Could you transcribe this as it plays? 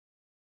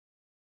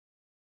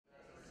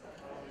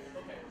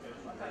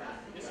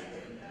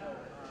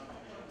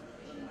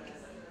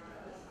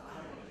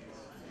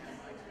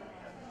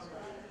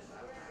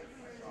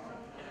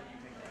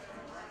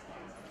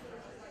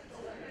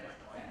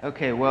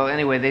Okay, well,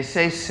 anyway, they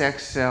say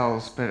sex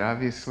sells, but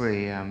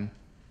obviously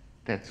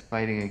that's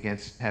fighting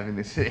against having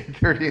this at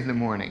 8:30 in the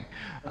morning.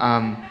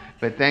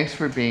 But thanks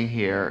for being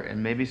here,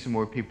 and maybe some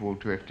more people will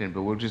drift in,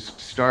 but we'll just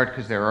start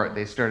because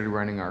they started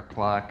running our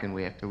clock and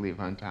we have to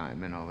leave on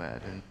time and all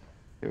that, and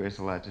there is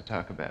a lot to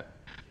talk about.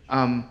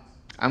 Um,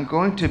 I'm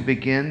going to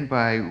begin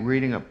by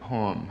reading a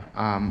poem,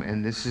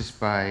 and this is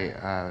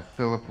by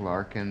Philip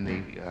Larkin,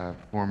 the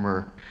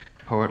former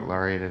poet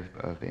laureate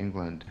of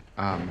England.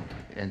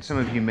 And some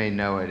of you may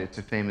know it. It's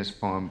a famous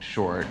poem,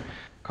 short,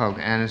 called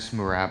Annus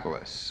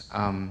Mirabilis.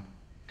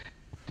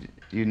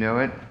 Do you know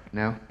it?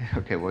 No?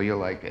 Okay, well, you'll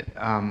like it.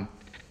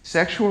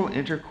 Sexual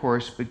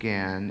intercourse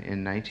began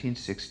in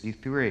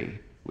 1963,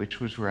 which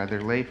was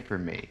rather late for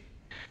me,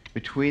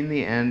 between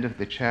the end of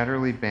the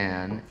Chatterley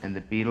Ban and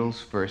the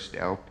Beatles' first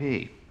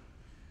LP.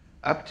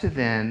 Up to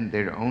then,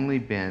 there'd only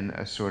been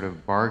a sort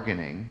of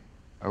bargaining,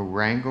 a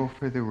wrangle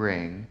for the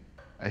ring,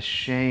 a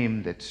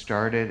shame that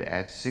started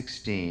at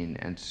 16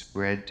 and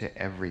spread to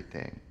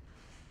everything.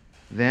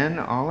 Then,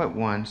 all at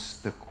once,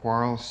 the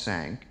quarrel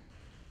sank.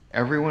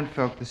 Everyone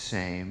felt the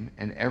same,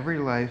 and every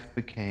life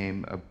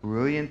became a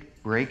brilliant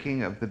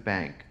breaking of the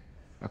bank,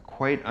 a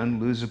quite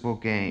unlosable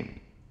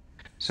game.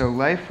 So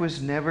life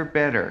was never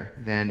better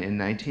than in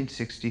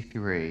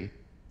 1963,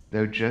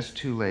 though just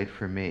too late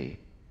for me,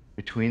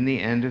 between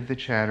the end of the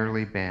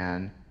Chatterley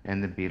Ban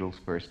and the Beatles'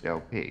 first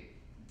LP.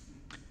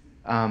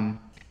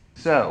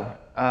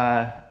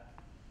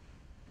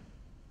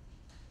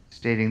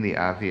 Stating the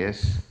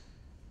obvious,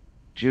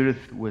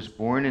 Judith was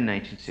born in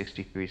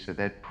 1963, so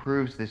that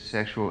proves this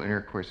sexual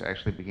intercourse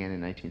actually began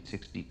in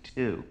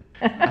 1962.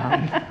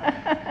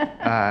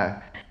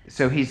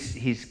 So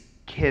he's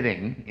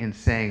kidding in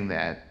saying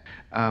that.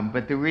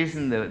 But the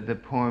reason the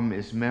poem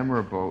is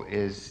memorable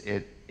is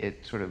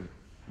it sort of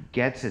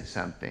gets at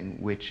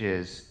something, which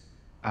is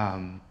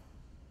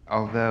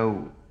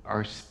although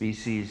our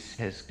species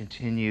has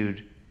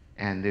continued,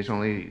 and there's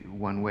only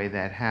one way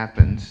that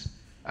happens,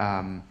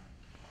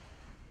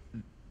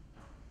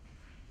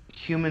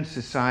 human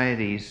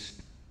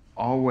societies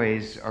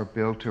always are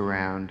built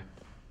around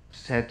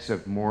sets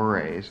of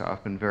mores,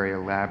 often very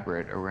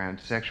elaborate, around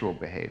sexual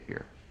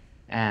behavior.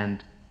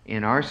 And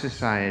in our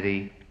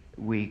society,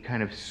 we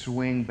kind of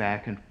swing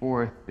back and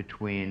forth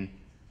between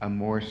a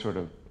more sort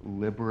of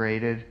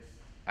liberated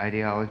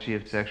ideology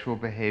of sexual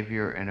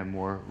behavior and a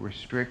more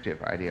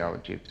restrictive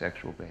ideology of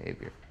sexual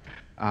behavior.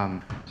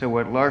 So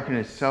what Larkin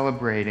is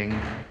celebrating,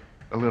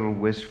 a little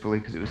wistfully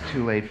because it was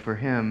too late for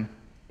him,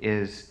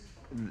 is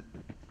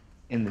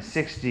in the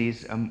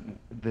 60s,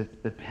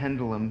 the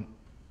pendulum,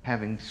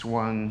 having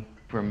swung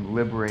from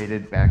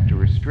liberated back to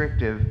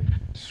restrictive,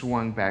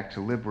 swung back to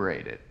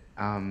liberated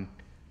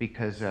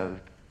because of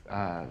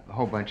a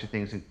whole bunch of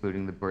things,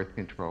 including the birth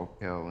control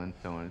pill and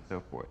so on and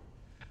so forth.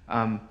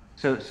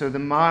 So the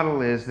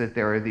model is that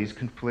there are these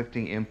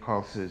conflicting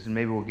impulses, and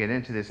maybe we'll get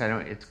into this.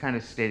 It's kind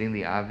of stating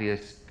the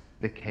obvious,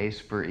 the case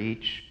for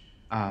each.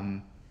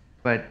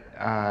 But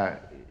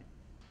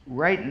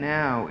right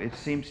now, it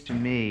seems to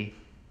me,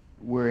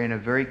 we're in a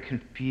very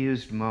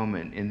confused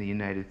moment in the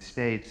United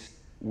States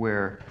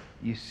where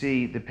you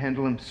see the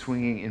pendulum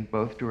swinging in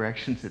both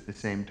directions at the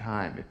same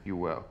time, if you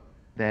will.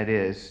 That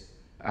is,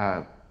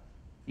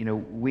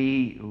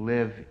 we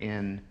live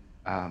in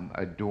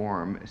a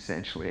dorm,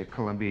 essentially, at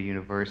Columbia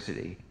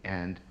University,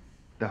 and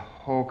the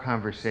whole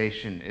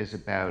conversation is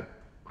about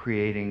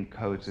creating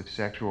codes of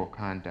sexual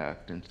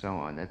conduct and so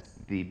on. That's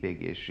the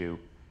big issue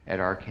at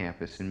our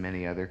campus and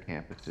many other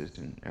campuses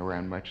and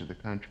around much of the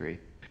country.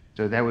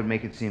 So that would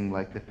make it seem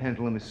like the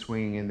pendulum is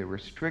swinging in the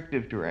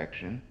restrictive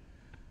direction.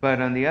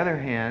 But on the other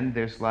hand,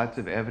 there's lots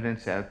of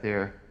evidence out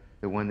there.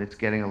 The one that's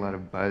getting a lot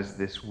of buzz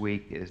this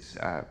week is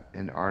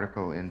an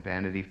article in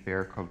Vanity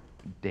Fair called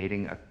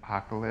Dating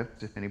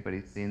Apocalypse, if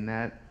anybody's seen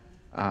that.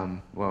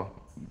 Well,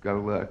 go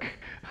look.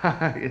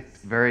 It's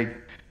very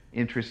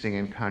interesting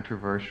and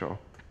controversial.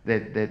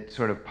 That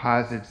sort of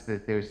posits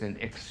that there's an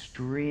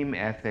extreme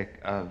ethic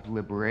of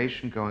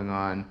liberation going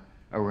on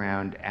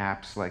around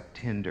apps like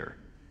Tinder,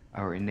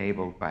 or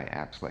enabled by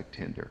apps like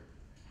Tinder,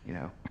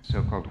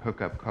 so-called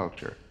hookup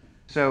culture.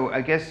 So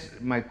I guess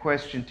my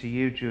question to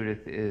you,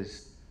 Judith,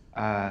 is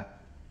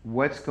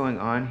what's going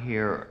on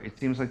here? It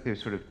seems like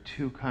there's sort of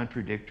two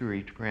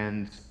contradictory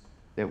trends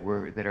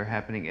that are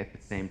happening at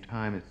the same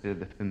time instead of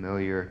the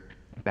familiar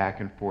back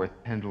and forth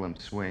pendulum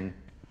swing.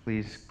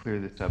 Please clear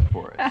this up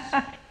for us.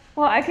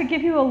 Well, I could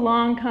give you a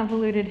long,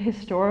 convoluted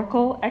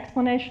historical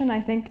explanation.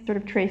 I think sort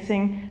of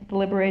tracing the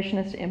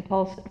liberationist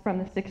impulse from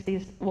the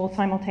 60s while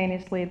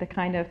simultaneously the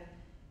kind of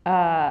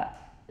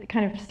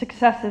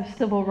successive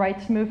civil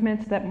rights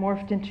movements that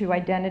morphed into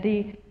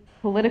identity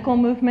political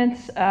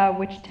movements,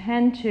 which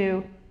tend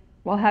to,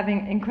 while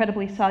having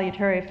incredibly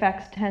salutary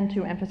effects, tend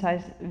to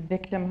emphasize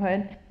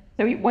victimhood.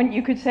 So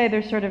you could say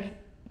there's sort of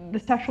the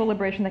sexual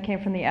liberation that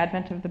came from the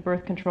advent of the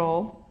birth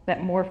control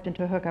that morphed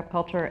into hookup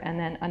culture, and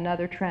then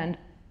another trend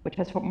which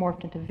has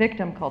morphed into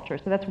victim culture.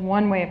 So that's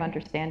one way of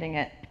understanding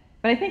it.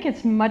 But I think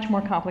it's much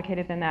more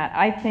complicated than that.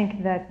 I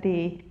think that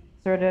the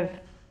sort of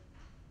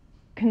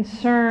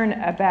concern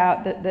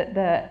about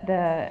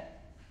the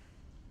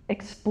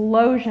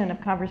explosion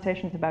of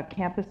conversations about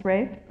campus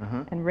rape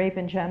and rape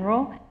in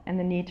general, and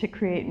the need to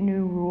create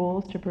new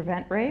rules to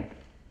prevent rape,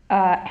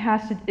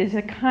 is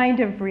a kind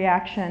of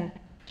reaction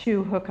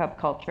to hookup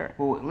culture.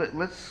 Well,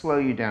 let's slow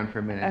you down for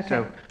a minute. Okay.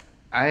 So,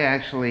 I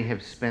actually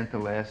have spent the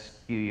last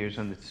few years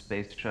on the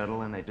space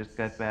shuttle, and I just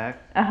got back.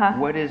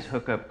 What is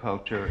hookup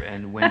culture,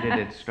 and when did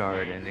it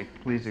start? And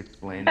please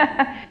explain it.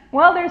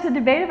 Well, there's a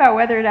debate about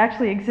whether it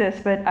actually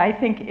exists, but I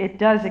think it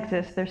does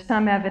exist. There's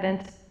some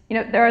evidence. You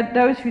know, there are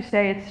those who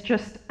say it's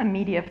just a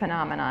media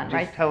phenomenon,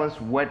 right? Just tell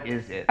us, what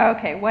is it?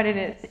 Okay, what it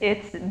is.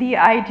 It's the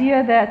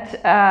idea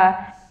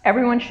that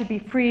everyone should be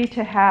free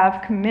to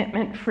have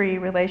commitment-free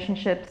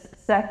relationships,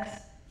 sex,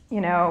 you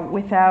know,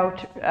 without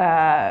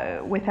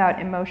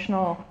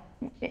emotional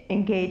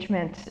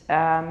engagement.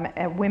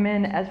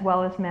 Women as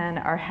well as men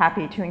are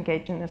happy to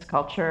engage in this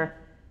culture.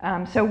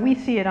 So we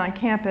see it on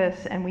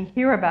campus, and we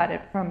hear about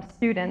it from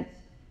students,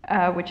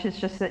 which is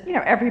just that, you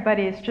know,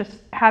 everybody is just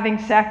having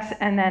sex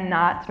and then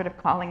not sort of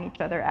calling each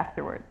other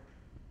afterwards.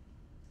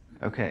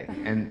 Okay,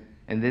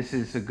 and this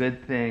is a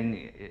good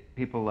thing.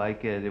 People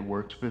like it. It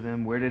works for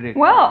them. Where did it?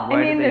 Well, I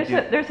mean, there's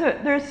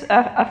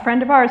a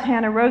friend of ours,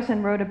 Hannah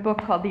Rosen, wrote a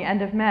book called The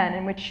End of Men,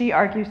 in which she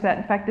argues that,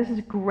 in fact, this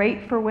is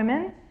great for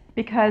women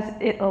because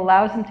it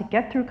allows them to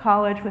get through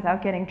college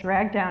without getting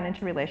dragged down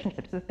into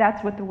relationships.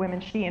 That's what the women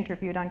she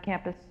interviewed on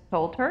campus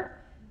told her.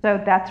 So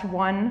that's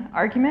one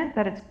argument,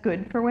 that it's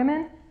good for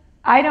women.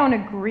 I don't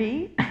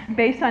agree.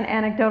 Based on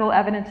anecdotal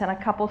evidence and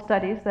a couple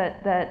studies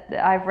that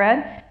I've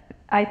read,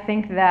 I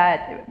think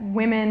that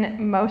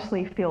women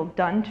mostly feel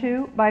done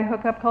to by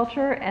hookup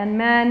culture, and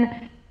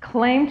men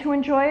claim to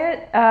enjoy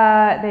it.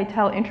 They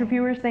tell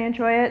interviewers they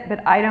enjoy it,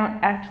 but I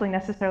don't actually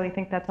necessarily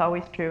think that's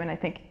always true, and I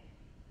think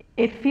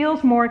it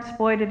feels more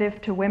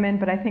exploitative to women,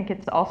 but I think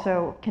it's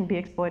also can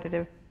be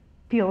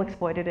feel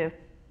exploitative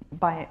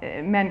by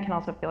men can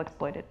also feel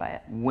exploited by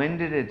it. When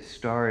did it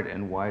start,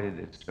 and why did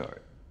it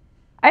start?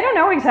 I don't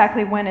know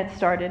exactly when it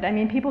started. I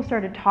mean, people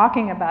started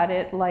talking about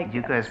it like...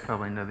 You guys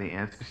probably know the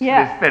answers to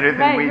yeah, this better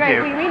than we do.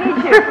 We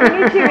need you. We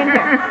need you in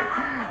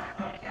here.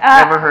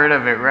 Never heard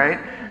of it, right?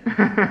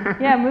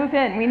 Yeah, move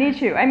in. We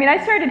need you. I mean,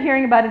 I started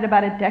hearing about it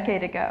about a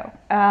decade ago.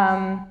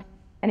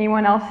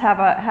 Anyone else have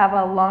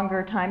a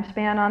longer time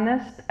span on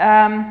this?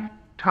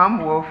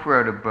 Tom Wolfe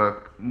wrote a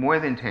book more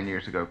than 10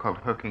 years ago called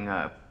Hooking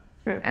Up.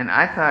 True. And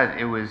I thought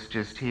it was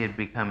just he had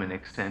become an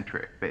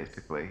eccentric,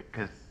 basically,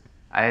 because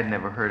I had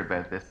never heard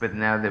about this, but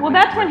now that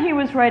that's when he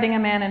was writing A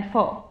Man in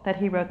Full that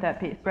he wrote that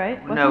piece,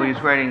 right? No, he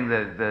was writing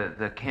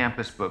the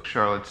campus book,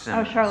 Charlotte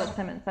Simmons. Oh, Charlotte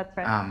Simmons, that's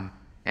right.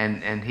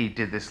 And he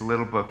did this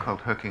little book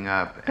called Hooking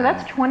Up. So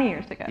that's 20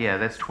 years ago. Yeah,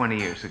 that's 20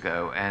 years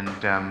ago. And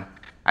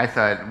I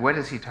thought, what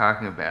is he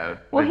talking about?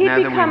 Well, but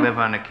now that we live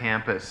on a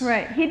campus,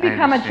 right, he'd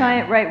become a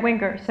giant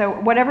right-winger. So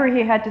whatever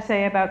he had to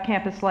say about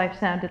campus life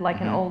sounded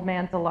like an old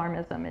man's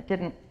alarmism.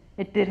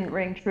 It didn't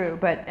ring true,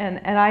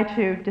 and I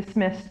too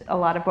dismissed a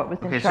lot of what was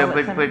in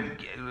Charlotte Simmons.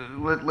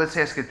 But let's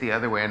ask it the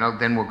other way, and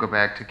then we'll go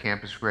back to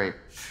campus rape.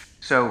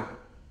 So,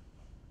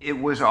 it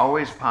was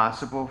always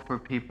possible for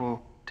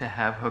people to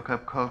have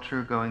hookup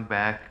culture going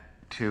back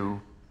to,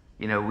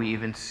 you know, we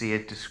even see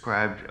it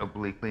described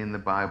obliquely in the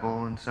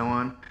Bible and so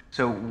on.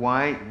 So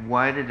why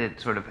did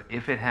it sort of,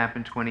 if it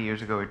happened 20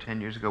 years ago or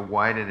 10 years ago,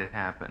 why did it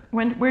happen?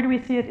 Where do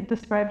we see it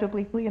described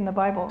obliquely in the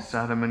Bible?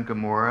 Sodom and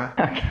Gomorrah.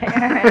 Okay,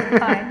 all right,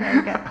 fine, there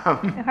you go.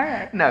 All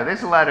right. No,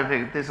 there's a lot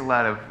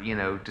of you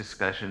know,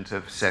 discussions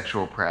of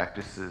sexual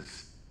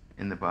practices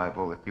in the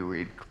Bible if you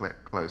read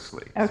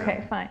closely.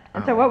 Okay, fine.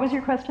 And so what was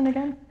your question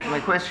again? My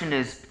question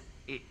is,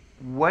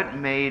 what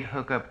made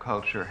hookup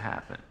culture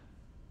happen?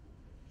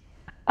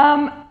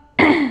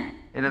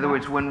 In other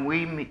words, when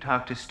we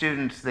talk to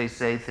students, they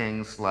say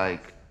things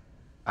like,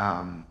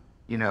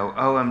 you know,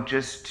 oh, I'm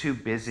just too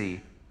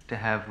busy to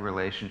have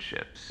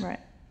relationships. Right.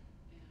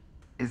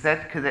 Is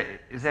that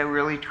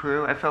really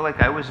true? I felt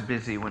like I was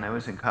busy when I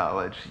was in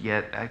college,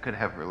 yet I could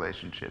have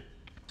relationships.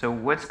 So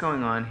what's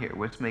going on here?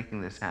 What's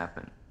making this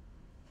happen?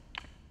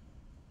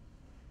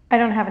 I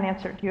don't have an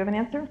answer. Do you have an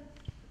answer?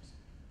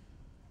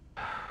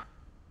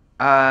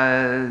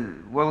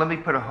 Well, let me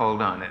put a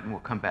hold on it, and we'll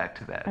come back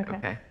to that,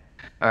 okay?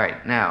 All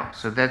right, now,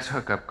 so that's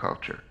hookup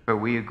culture, but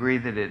we agree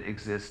that it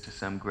exists to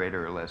some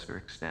greater or lesser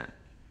extent.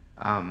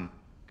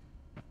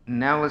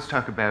 Now let's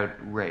talk about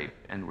rape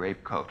and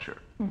rape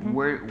culture.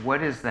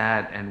 What is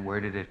that, and where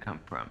did it come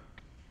from?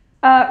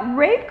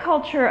 Rape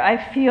culture, I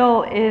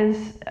feel,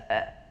 is,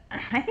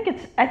 I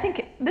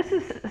think this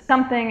is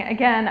something,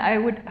 again, I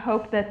would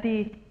hope that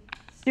the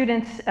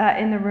students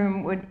in the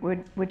room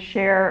would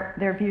share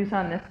their views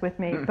on this with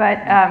me,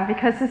 but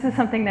because this is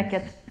something that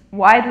gets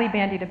widely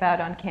bandied about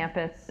on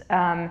campus,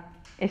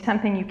 is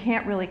something you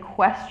can't really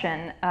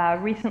question.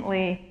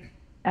 Recently,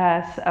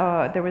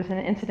 there was an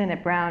incident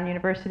at Brown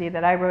University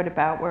that I wrote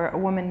about where a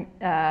woman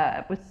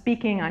was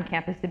speaking on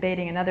campus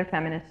debating another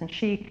feminist, and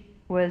she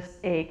was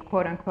a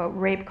quote-unquote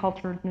rape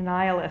culture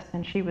denialist,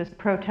 and she was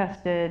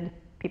protested.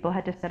 People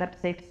had to set up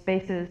safe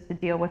spaces to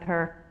deal with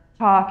her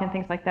talk and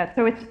things like that.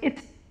 So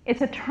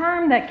it's a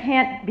term that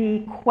can't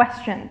be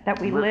questioned, that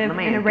we live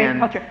in a rape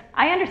culture.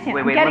 I understand.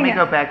 Wait, I'm let getting me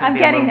there. go back and I'm be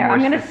a getting little there. more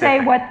I'm going to say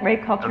specific. what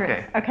rape culture Okay.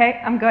 is.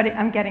 Okay? I'm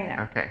getting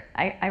there. Okay.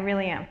 I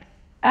really am.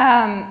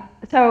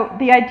 So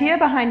the idea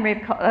behind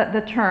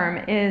the term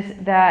is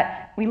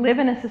that we live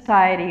in a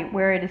society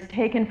where it is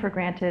taken for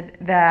granted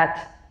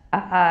that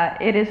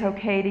it is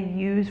okay to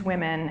use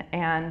women,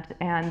 and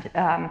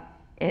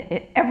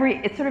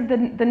it's sort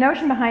of the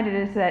notion behind it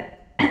is that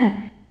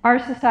our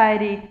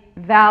society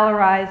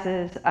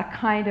valorizes a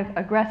kind of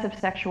aggressive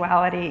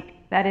sexuality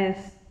that is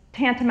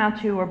tantamount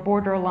to or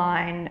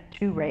borderline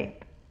to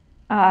rape.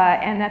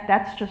 And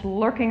that's just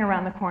lurking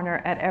around the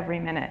corner at every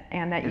minute.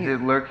 And that Is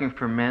it lurking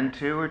for men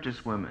too, or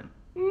just women?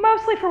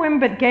 Mostly for women,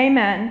 but gay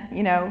men,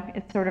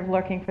 it's sort of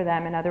lurking for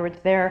them. In other words,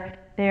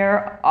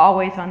 they're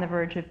always on the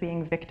verge of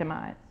being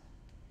victimized.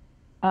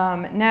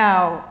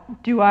 Now,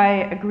 do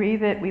I agree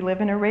that we live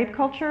in a rape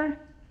culture?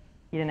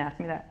 You didn't ask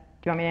me that.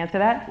 Do you want me to answer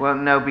that? Well,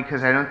 no,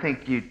 because I don't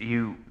think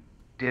you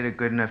did a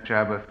good enough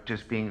job of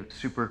just being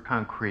super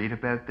concrete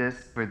about this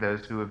for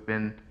those who have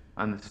been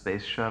on the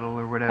space shuttle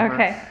or whatever.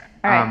 Okay.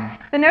 All right.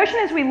 The notion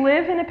is we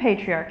live in a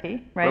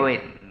patriarchy, right?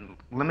 Wait,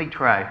 let me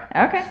try.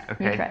 Okay.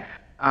 Okay. You try.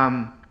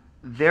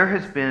 There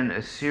has been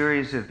a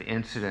series of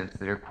incidents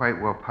that are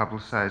quite well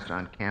publicized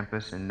on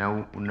campus, and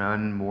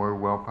none more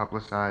well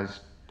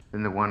publicized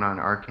than the one on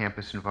our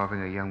campus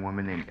involving a young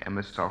woman named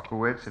Emma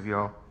Solkowitz. Have you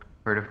all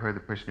heard of her, the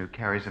person who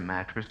carries a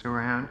mattress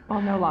around?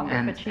 Well, no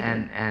longer, but she did.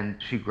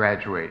 And she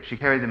graduated. She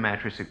carried the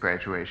mattress at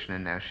graduation,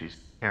 and now she's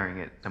carrying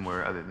it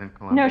somewhere other than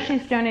Columbia. No,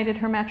 she's donated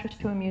her mattress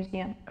to a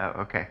museum. Oh,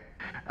 okay.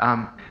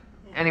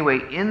 Anyway,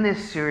 in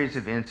this series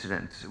of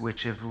incidents,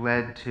 which have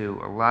led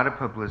to a lot of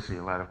publicity,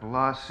 a lot of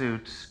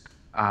lawsuits,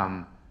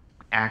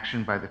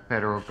 action by the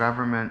federal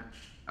government,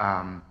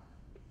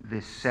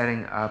 this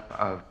setting up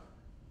of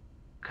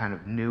kind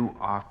of new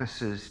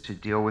offices to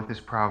deal with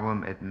this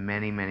problem at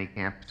many, many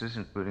campuses,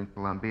 including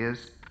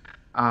Columbia's.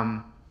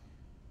 I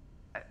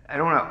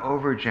don't want to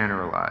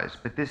overgeneralize,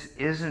 but this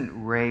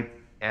isn't rape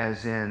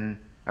as in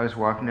I was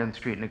walking down the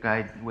street and a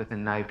guy with a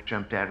knife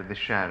jumped out of the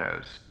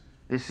shadows.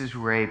 This is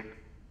rape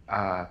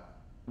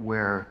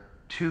where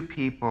two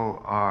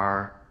people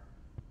are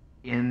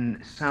in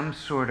some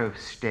sort of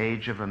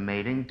stage of a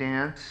mating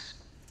dance,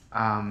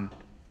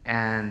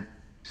 and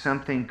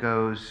something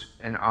goes,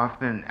 and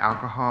often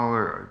alcohol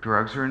or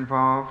drugs are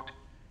involved,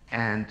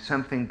 and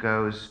something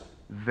goes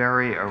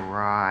very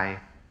awry,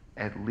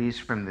 at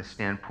least from the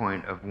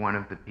standpoint of one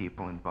of the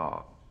people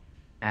involved.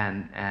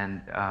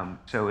 And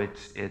so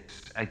it's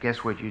I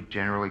guess what you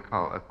generally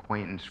call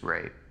acquaintance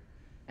rape.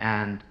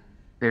 And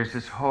there's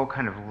this whole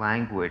kind of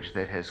language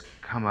that has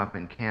come up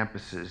in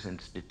campuses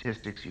and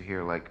statistics. You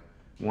hear like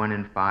 1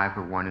 in 5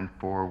 or 1 in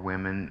 4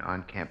 women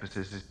on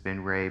campuses has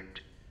been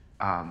raped.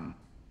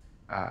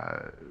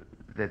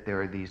 That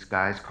there are these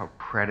guys called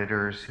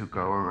predators who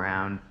go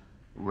around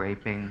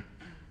raping.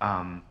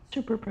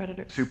 Super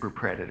predators. Super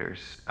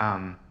predators.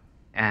 And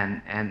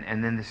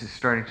then this is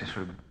starting to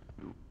sort of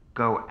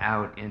go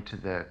out into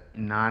the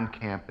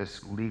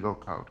non-campus legal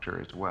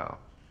culture as well.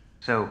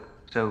 So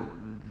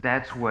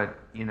that's what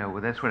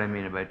that's what I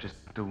mean about just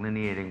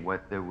delineating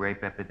what the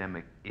rape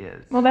epidemic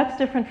is. Well, that's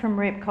different from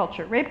rape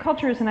culture. Rape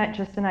culture is not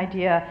just an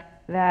idea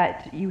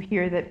that you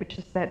hear which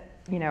is a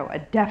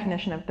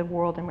definition of the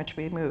world in which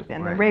we move.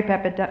 And Right.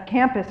 The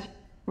campus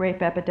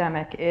rape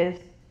epidemic is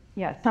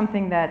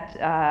something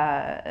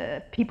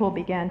that people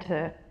began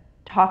to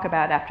talk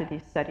about after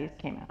these studies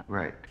came out.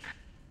 Right.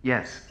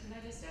 Yes. Can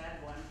I just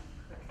add one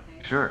quick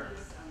thing? Sure.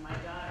 My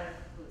daughter,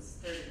 who's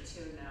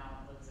 32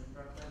 now, lives in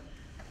Brooklyn,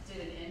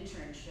 did an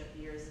internship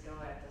years ago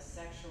at the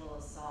Sexual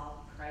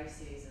Assault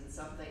Crises and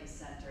Something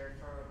Center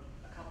for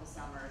a couple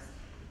summers,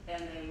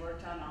 and they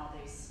worked on all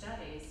these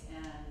studies,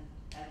 and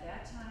at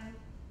that time,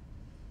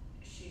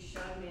 she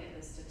showed me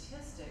the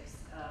statistics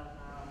of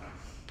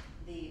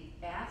the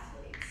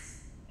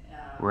athletes.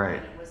 Right.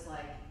 And it was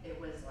like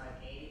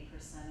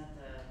 80% of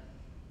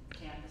the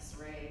campus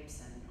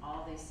rapes and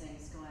all these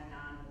things going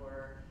on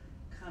were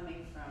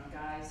coming from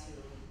guys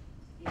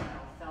who,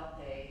 felt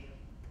they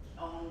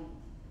owned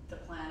the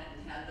planet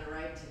and had the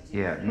right to do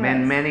Yeah. it.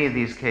 Many of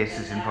these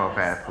cases And that involve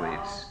was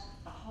athletes.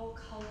 all a whole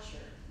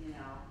culture,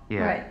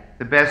 Yeah. Right.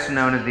 The best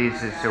known of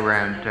these is Guys,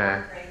 around. and they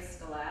weren't great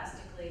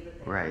scholastically,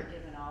 but they Right. were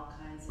given all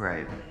kinds of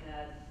Right.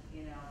 overhead,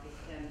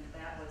 and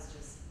that was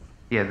just.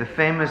 Yeah, the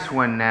famous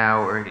one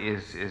now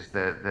is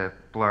the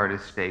Florida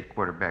State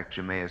quarterback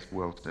Jameis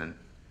Wilson,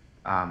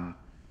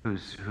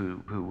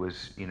 who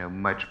was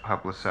much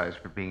publicized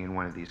for being in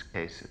one of these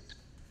cases.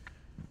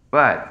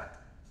 But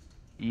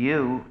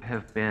you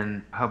have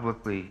been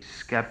publicly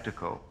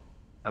skeptical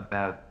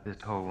about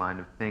this whole line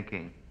of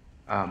thinking.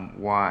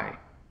 Why?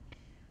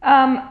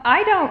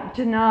 I don't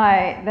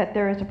deny that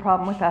there is a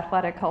problem with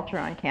athletic culture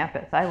on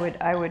campus. I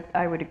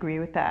would agree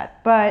with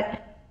that.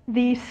 But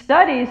the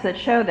studies that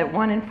show that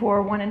 1 in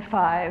 4, 1 in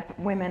 5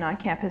 women on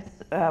campus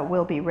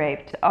will be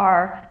raped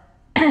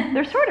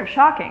they're sort of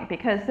shocking,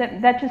 because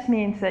that just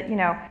means that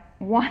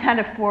 1 out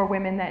of 4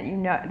 women that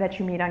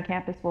you meet on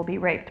campus will be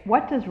raped.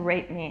 What does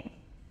rape mean?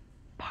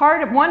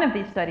 one of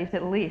these studies,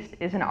 at least,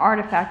 is an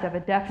artifact of a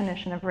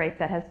definition of rape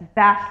that has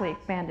vastly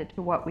expanded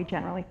to what we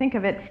generally think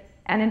of it,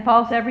 and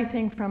involves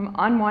everything from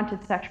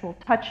unwanted sexual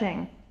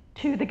touching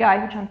to the guy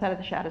who jumps out of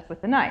the shadows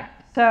with the knife.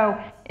 So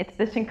it's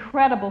this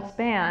incredible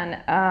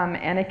span,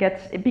 and it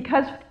gets,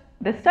 because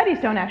the studies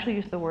don't actually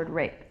use the word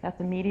rape. That's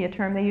a media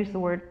term. They use the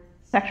word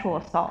sexual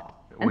assault.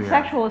 And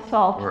sexual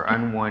assault... Or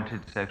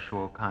unwanted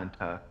sexual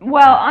contact.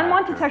 Well,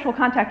 unwanted sexual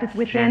contact is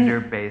within...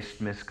 Gender-based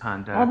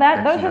misconduct.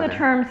 Well, those are the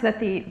terms that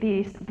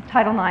the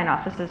Title IX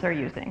offices are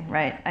using,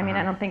 right? I mean,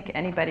 I don't think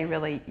anybody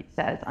really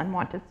says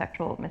unwanted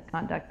sexual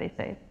misconduct, they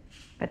say.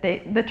 But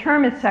the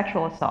term is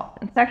sexual assault.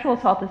 And sexual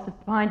assault is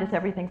defined as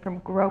everything from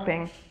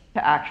groping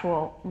to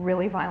actual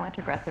really violent,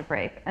 aggressive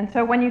rape. And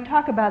so when you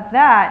talk about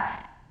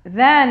that,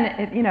 then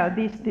it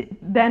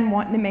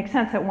makes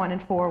sense that 1 in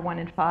 4, 1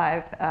 in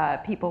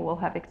 5 people will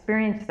have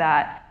experienced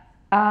that,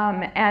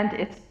 and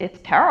it's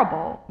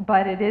terrible.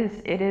 But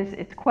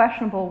it's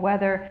questionable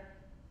whether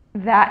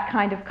that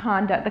kind of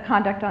conduct, the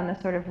conduct on the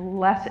sort of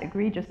less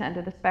egregious end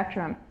of the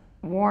spectrum,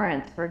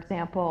 warrants, for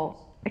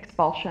example,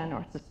 expulsion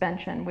or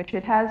suspension, which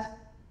it has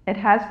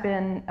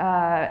been.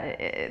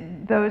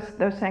 Those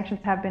sanctions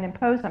have been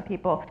imposed on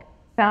people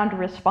found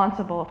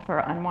responsible for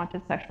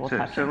unwanted sexual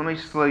touching. So let me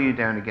slow you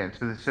down again.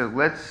 So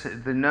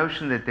the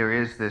notion that there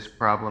is this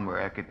problem or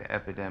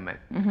epidemic,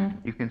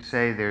 you can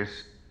say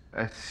there's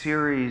a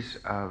series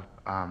of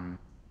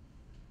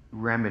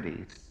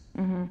remedies.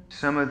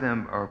 Some of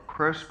them are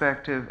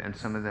prospective and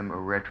some of them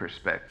are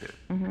retrospective.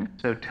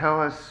 So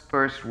tell us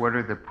first, what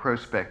are the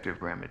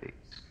prospective remedies?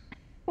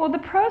 Well, the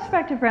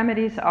prospective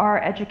remedies are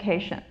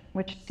education,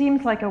 which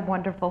seems like a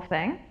wonderful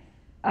thing.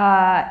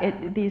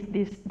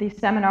 These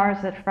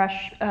seminars that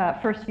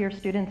first-year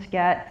students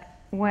get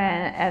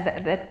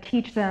that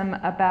teach them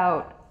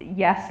about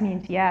yes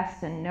means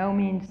yes and no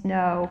means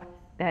no.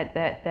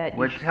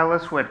 Tell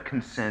us what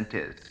consent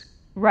is.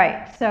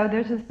 Right. So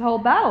there's this whole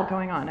battle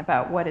going on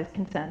about what is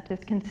consent. Is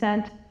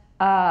consent,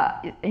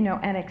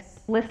 an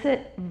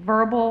explicit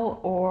verbal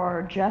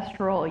or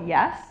gestural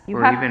yes?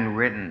 Even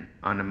written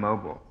on a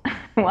mobile.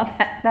 Well,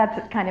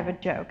 that's kind of a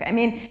joke. I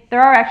mean,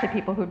 there are actually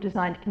people who've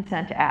designed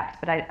consent apps,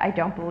 but I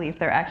don't believe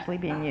they're actually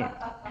being used.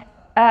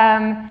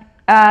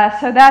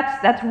 So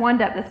that's one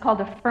step. That's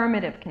called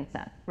affirmative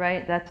consent,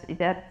 right? That's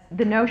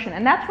the notion,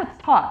 and that's what's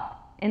taught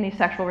in these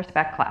sexual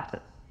respect classes.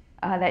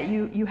 That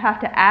you have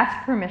to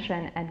ask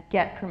permission and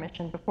get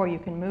permission before you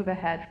can move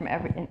ahead from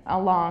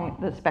along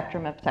the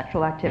spectrum of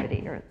sexual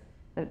activity or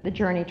the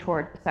journey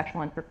toward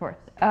sexual intercourse.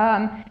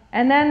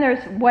 And then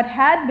there's what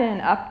had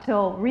been up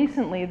till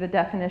recently the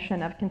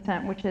definition of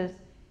consent, which is,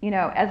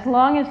 as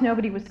long as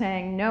nobody was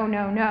saying no,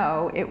 no,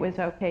 no, it was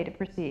okay to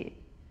proceed.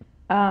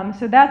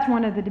 So that's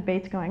one of the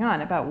debates going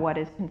on about what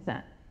is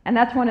consent. And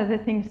that's one of the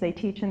things they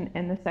teach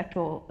in the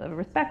sexual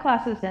respect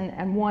classes,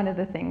 and one of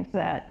the things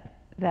that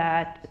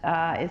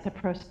is a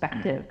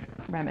prospective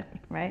remedy,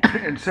 right?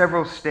 And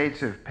several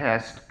states have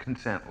passed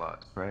consent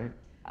laws, right?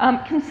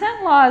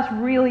 Consent laws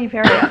really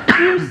vary. A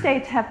few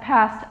states have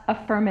passed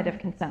affirmative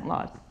consent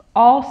laws.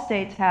 All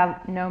states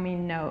have no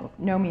means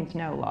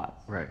no laws.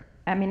 Right.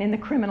 I mean, in the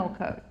criminal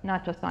code,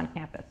 not just on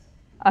campus.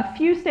 A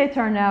few states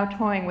are now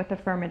toying with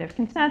affirmative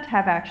consent.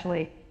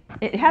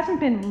 It hasn't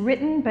been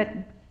written, but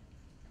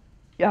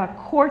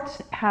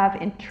courts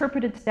have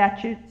interpreted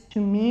statutes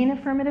to mean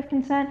affirmative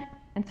consent,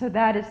 and so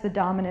that is the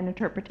dominant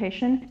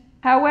interpretation.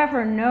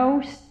 However,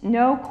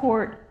 no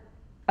court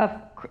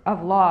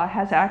of law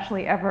has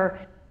actually ever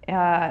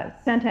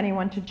sent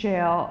anyone to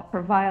jail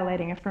for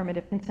violating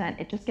affirmative consent.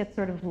 It just gets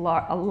sort of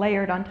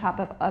layered on top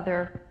of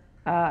other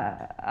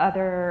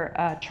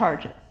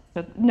charges.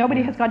 So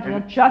nobody has gone to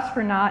jail just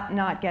for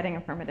not getting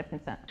affirmative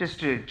consent. Just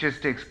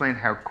to explain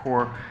how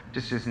core,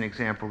 just as an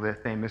example, the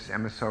famous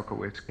Emma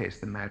Solkowitz case,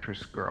 the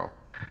mattress girl.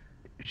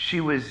 She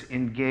was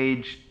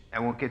engaged, I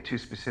won't get too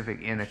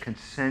specific, in a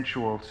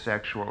consensual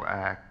sexual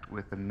act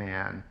with a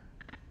man.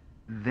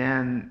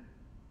 Then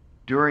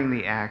during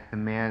the act, the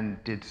man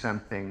did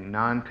something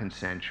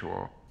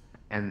non-consensual,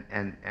 and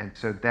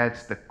so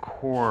that's the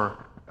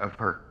core of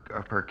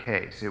her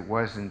case. It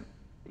wasn't,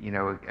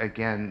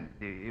 again,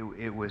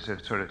 it was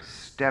a sort of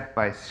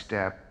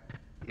step-by-step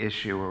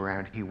issue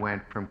around he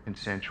went from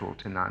consensual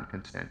to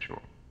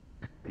non-consensual.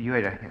 You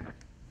had a hand.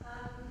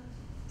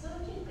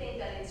 Don't you think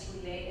that it's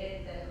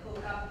related, the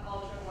hookup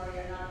culture where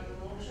you're not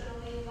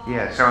emotionally involved?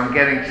 Yeah, so I'm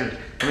getting to,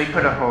 let me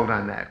put a hold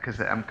on that because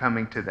I'm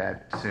coming to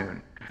that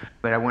soon.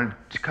 But I wanted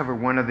to cover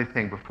one other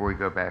thing before we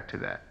go back to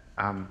that.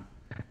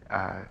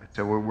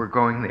 So we're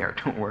going there,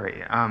 don't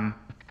worry.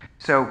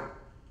 So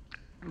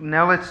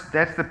now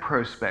that's the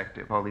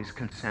prospective, all these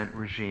consent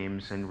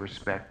regimes and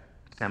respect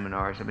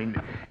seminars. I mean,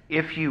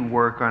 if you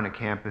work on a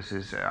campus,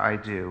 as I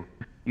do,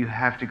 you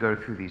have to go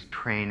through these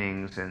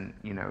trainings and,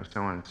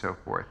 so on and so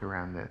forth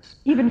around this.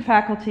 Even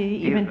faculty,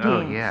 even deans.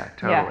 Oh, yeah,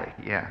 totally,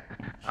 yeah.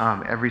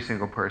 Every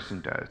single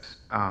person does.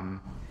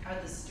 Are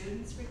the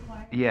students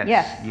required?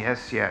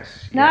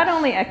 Yes. Not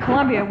only at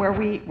Columbia, where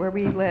we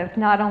live,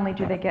 not only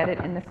do they get it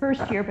in the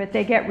first year, but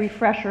they get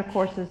refresher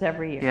courses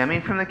every year. Yeah, I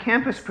mean, from the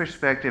campus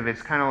perspective,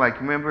 it's kind of like,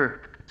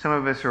 remember some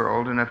of us are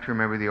old enough to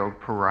remember the old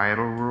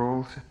parietal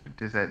rules.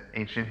 Does that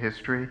ancient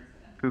history?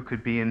 Who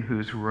could be in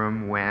whose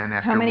room when,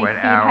 after How many what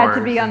feet hours? had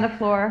to be on the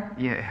floor?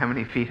 Yeah, how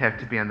many feet have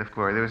to be on the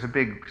floor? There was a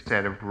big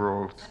set of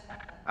rules.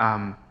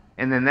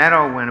 And then that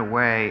all went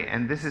away,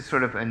 and this is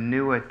sort of a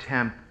new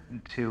attempt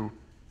to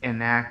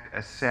enact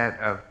a set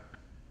of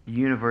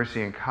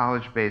university and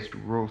college-based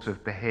rules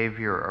of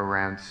behavior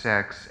around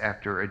sex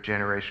after a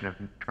generation of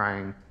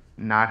trying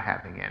not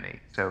having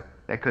any. So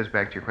that goes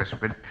back to your question.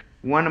 But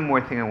one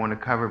more thing I want to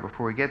cover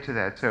before we get to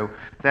that. So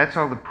that's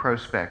all the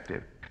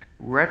prospective.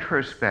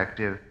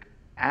 Retrospective,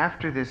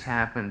 after this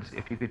happens,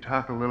 if you could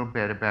talk a little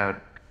bit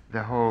about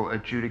the whole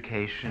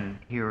adjudication,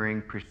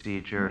 hearing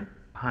procedure,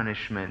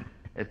 punishment,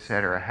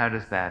 etc. How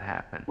does that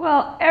happen?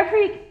 Well,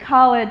 every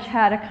college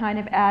had a kind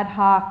of ad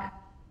hoc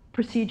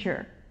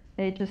procedure.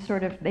 They just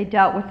sort of, they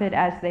dealt with it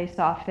as they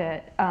saw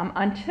fit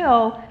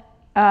until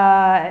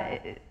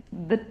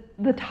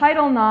the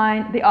Title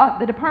IX,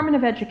 the Department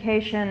of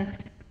Education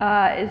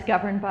is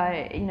governed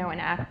by, an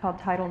act called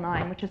Title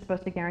IX, which is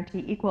supposed to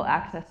guarantee equal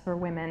access for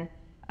women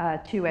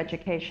to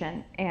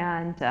education.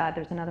 And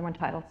there's another one,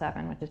 Title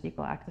VII, which is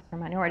equal access for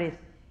minorities.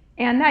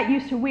 And that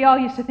we all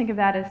used to think of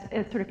that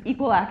as sort of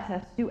equal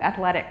access to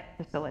athletic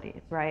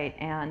facilities, right,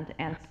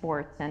 and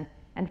sports and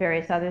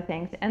various other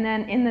things. And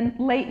then in the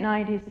late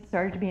 90s, it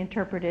started to be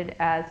interpreted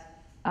as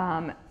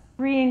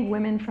freeing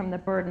women from the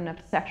burden of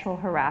sexual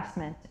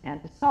harassment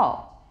and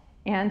assault.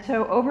 And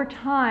so over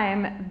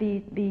time,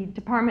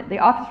 the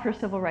Office for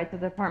Civil Rights of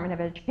the Department of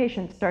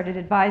Education started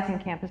advising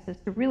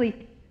campuses to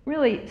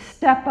really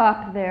step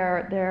up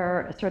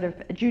their sort of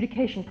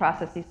adjudication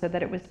processes so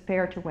that it was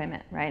fair to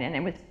women, right? And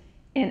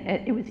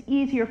it was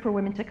easier for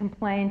women to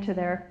complain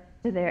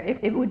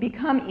it would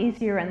become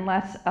easier and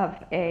less of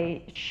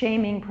a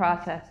shaming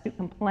process to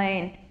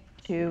complain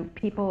to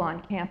people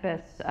on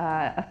campus,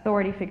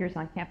 authority figures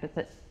on campus,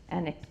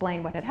 and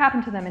explain what had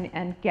happened to them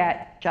and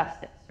get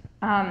justice.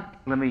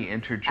 Let me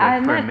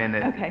interject for a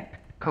minute. Okay.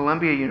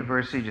 Columbia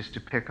University, just to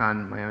pick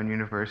on my own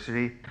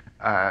university,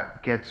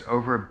 gets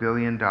over $1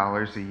 billion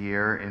a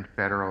year in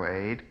federal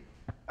aid.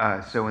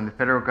 So when the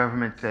federal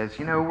government says,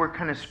 we're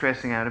kind of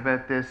stressing out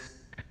about this,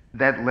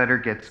 that letter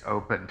gets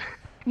opened.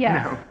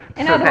 Yes.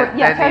 In other words,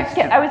 yes,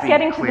 I was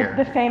getting to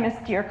the famous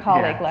Dear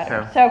Colleague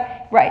letter.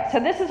 So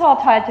this is all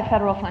tied to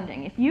federal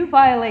funding. If you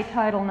violate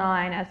Title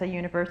IX as a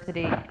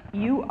university,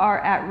 you are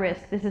at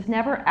risk. This has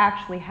never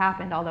actually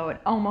happened, although it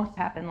almost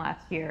happened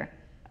last year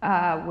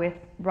with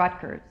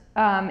Rutgers.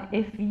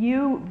 If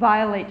you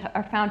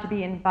are found to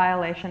be in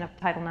violation of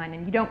Title IX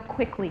and you don't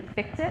quickly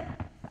fix it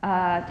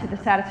to the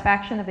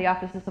satisfaction of the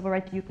Office of Civil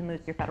Rights, you can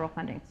lose your federal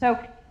funding. So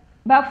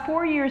about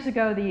 4 years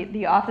ago,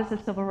 the Office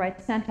of Civil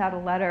Rights sent out a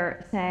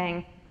letter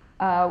saying,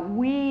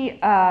 we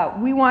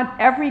want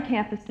every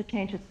campus to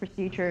change its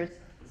procedures.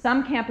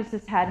 Some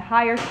campuses had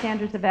higher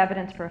standards of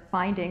evidence for a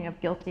finding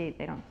of guilty.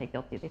 They don't say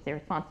guilty, they say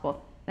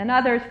responsible. Than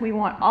others, we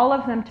want all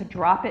of them to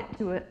drop it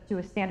to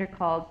a standard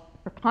called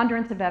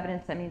preponderance of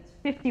evidence. That means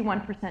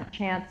 51%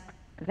 chance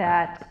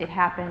that it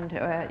happened,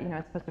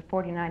 as opposed to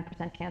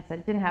 49% chance that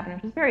it didn't happen,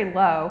 which is very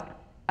low.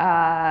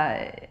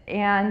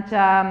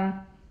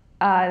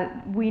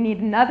 We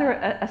need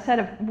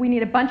we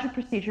need a bunch of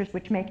procedures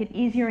which make it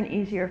easier and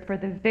easier for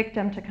the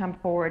victim to come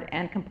forward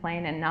and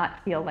complain and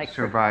not feel like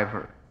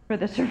survivor. For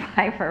the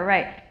survivor,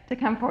 right? To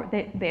come forward,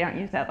 they don't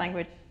use that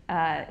language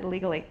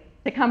legally.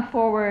 To come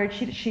forward,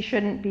 she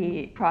shouldn't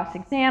be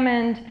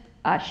cross-examined.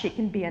 She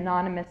can be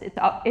anonymous.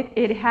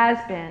 It has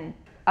been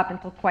up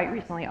until quite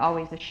recently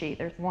always a she.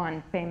 There's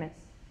one famous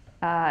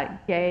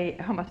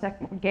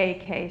homosexual gay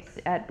case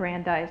at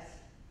Brandeis.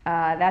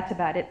 That's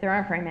about it. There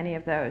aren't very many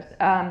of those.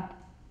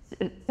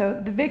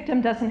 So the victim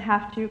doesn't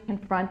have to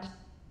confront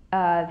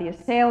the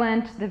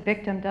assailant. The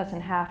victim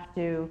doesn't have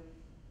to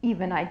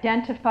even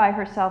identify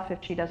herself if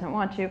she doesn't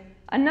want to.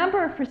 A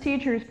number of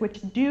procedures which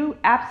do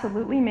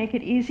absolutely make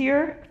it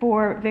easier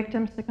for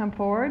victims to come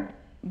forward,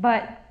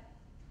 but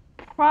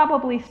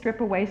probably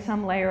strip away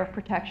some layer of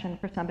protection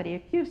for somebody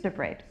accused of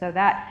rape. So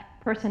that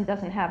person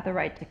doesn't have the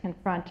right to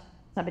confront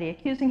somebody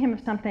accusing him of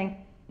something.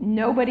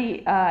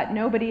 Nobody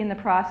in the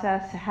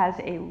process has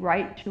a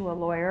right to a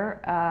lawyer.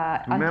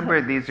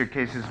 Remember, these are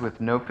cases with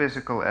no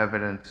physical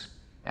evidence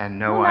and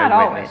no not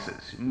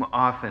eyewitnesses.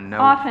 Often,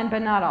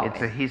 but not always.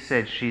 It's a he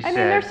said, she said. I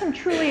mean, there's some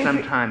truly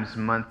sometimes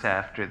months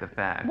after the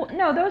fact. Well,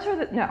 no, those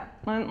are no.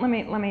 Let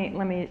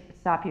me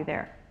stop you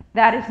there.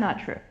 That is not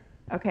true.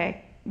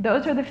 Okay,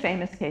 those are the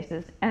famous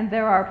cases, and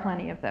there are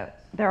plenty of those.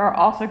 There are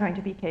also going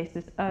to be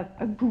cases of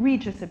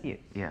egregious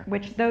abuse,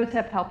 which those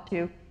have helped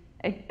to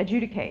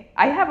adjudicate.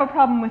 I have a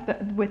problem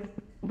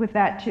with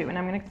that too, and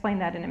I'm going to explain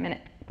that in a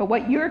minute. But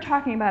what you're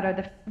talking about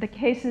are the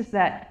cases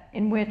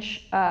in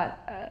which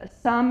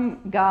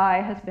some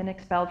guy has been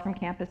expelled from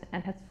campus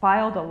and has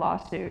filed a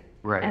lawsuit,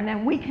 right. And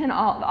then we can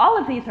all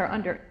of these are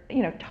under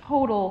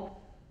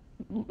total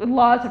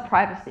laws of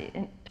privacy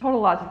and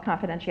total laws of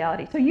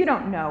confidentiality. So you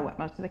don't know what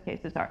most of the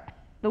cases are.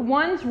 The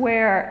ones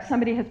where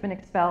somebody has been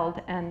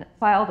expelled and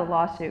filed a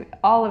lawsuit,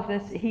 all of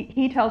this,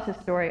 he tells his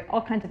story,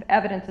 all kinds of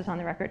evidence is on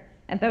the record,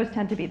 And those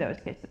tend to be those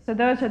cases. So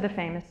those are the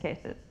famous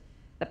cases.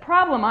 The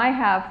problem I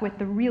have with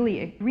the really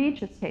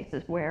egregious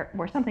cases where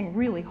something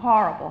really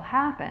horrible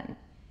happened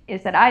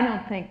is that I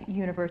don't think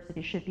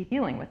universities should be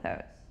dealing with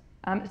those.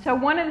 So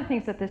one of the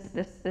things that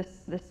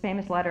this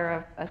famous letter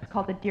of, it's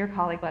called the Dear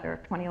Colleague letter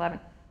of 2011,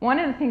 one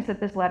of the things that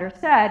this letter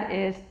said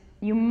is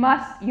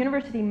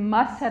university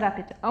must set up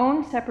its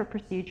own separate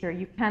procedure.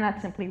 You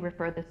cannot simply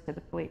refer this to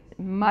the police. It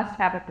must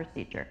have a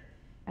procedure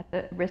at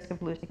the risk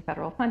of losing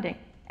federal funding.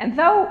 And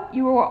though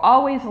you were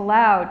always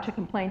allowed to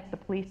complain to the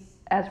police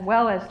as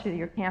well as to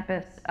your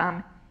campus,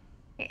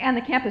 and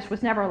the campus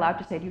was never allowed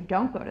to say you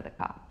don't go to the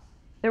cops,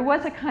 there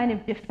was a kind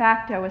of de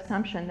facto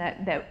assumption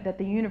that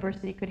the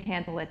university could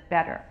handle it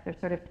better. There's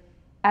sort of,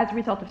 as a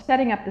result of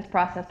setting up this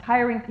process,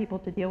 hiring people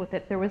to deal with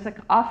it, there was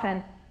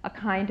often a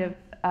kind of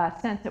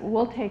sense that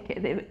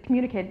they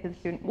communicated to the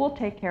student, we'll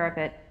take care of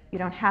it, you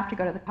don't have to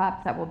go to the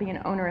cops, that will be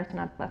an onerous and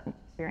unpleasant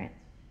experience.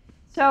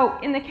 So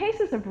in the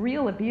cases of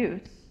real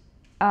abuse,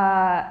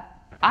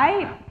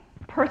 I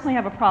personally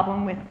have a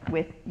problem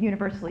with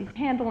universities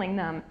handling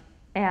them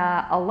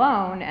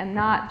alone and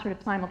not sort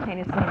of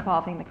simultaneously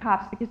involving the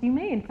cops, because you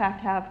may in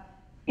fact have,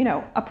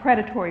 a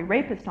predatory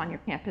rapist on your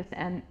campus,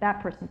 and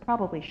that person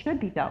probably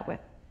should be dealt with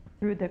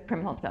through the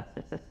criminal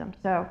justice system.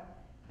 So,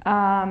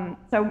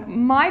 so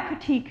my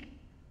critique,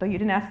 though you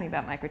didn't ask me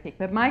about my critique,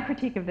 but my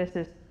critique of this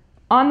is,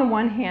 on the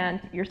one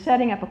hand, you're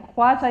setting up a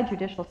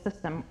quasi-judicial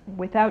system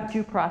without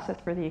due process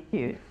for the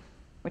accused,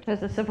 which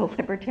as a civil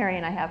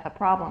libertarian I have a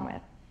problem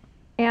with.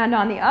 And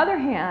on the other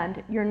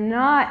hand, you're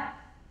not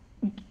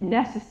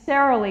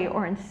necessarily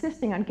or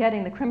insisting on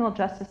getting the criminal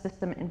justice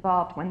system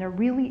involved when there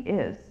really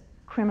is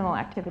criminal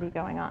activity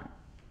going on.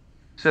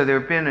 So there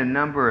have been a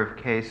number of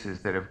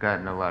cases that have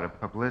gotten a lot of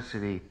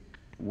publicity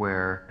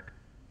where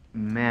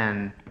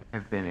men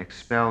have been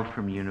expelled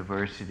from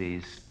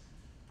universities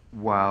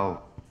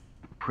while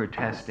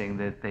protesting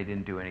that they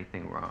didn't do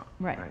anything wrong.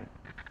 Right.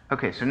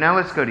 Okay, so now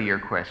let's go to your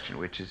question,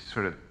 which is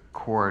sort of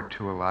core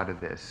to a lot of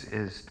this,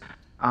 is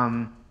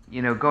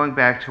going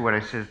back to what I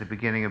said at the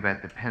beginning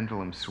about the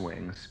pendulum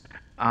swings,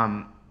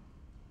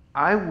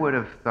 I would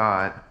have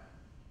thought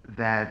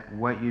that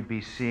what you'd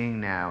be seeing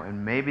now,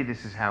 and maybe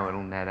this is how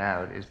it'll net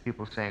out, is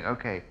people saying,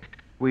 okay,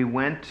 we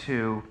went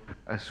to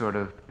a sort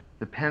of,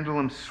 the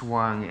pendulum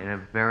swung in a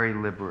very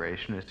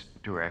liberationist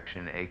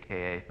direction,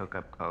 aka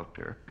hookup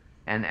culture.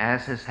 And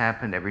as has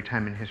happened every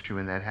time in history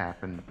when that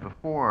happened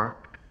before,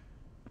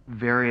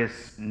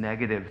 various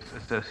negatives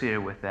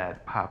associated with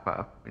that pop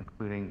up,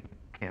 including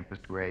campus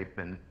rape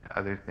and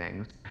other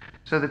things.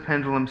 So the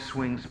pendulum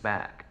swings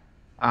back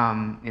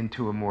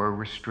into a more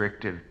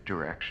restrictive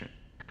direction.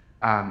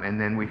 And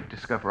then we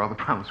discover all the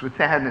problems with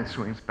that, and it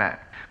swings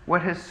back.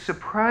 What has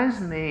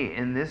surprised me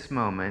in this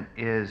moment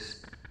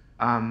is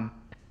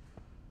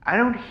I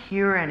don't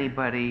hear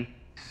anybody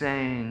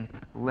saying,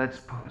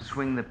 let's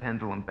swing the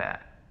pendulum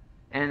back.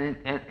 And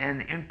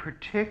in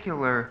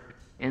particular,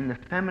 in the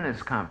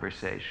feminist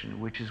conversation,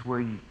 which is where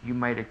you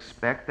might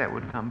expect that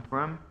would come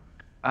from,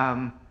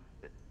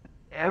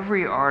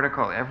 every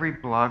article, every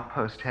blog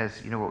post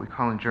has, what we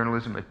call in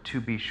journalism a to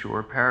be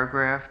sure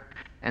paragraph.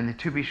 And the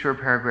to be sure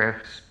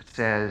paragraph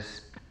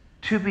says,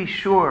 to be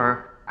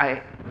sure,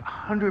 I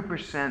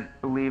 100%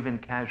 believe in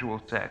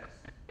casual sex.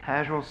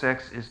 Casual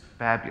sex is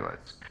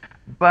fabulous.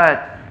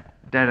 But,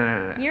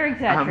 You're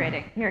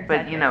exaggerating. You're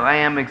exaggerating. But, I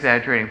am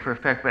exaggerating for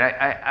effect. But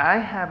I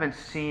haven't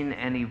seen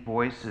any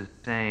voices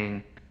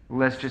saying,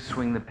 let's just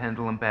swing the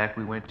pendulum back.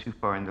 We went too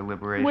far in the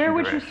liberation Where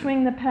would direction. you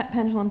swing the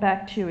pendulum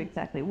back to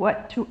exactly?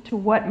 To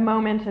what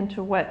moment and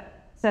to what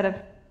set of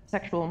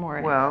sexual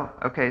mores? Well,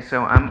 okay,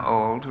 so I'm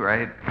old,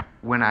 right?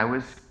 When I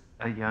was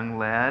a young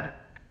lad,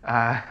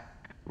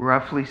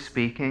 roughly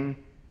speaking,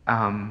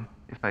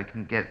 if I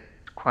can get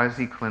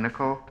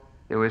quasi-clinical,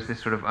 there was this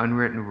sort of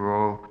unwritten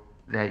rule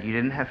that you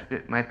didn't have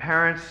to, my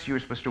parents, you were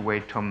supposed to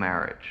wait till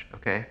marriage,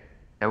 okay?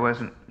 That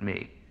wasn't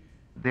me.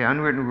 The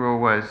unwritten rule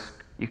was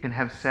you can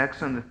have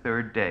sex on the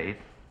third date,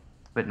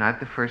 but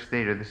not the first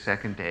date or the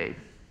second date.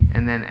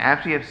 And then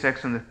after you have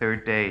sex on the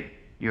third date,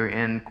 you're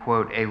in,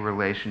 quote, a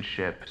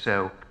relationship.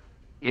 So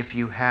if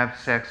you have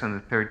sex on the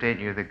third date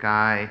and you're the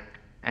guy,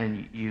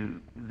 and you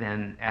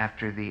then,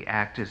 after the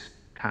act is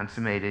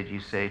consummated,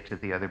 you say to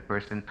the other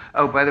person,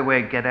 oh, by the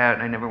way, get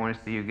out, I never want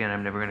to see you again,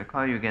 I'm never going to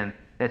call you again,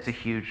 that's a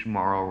huge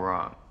moral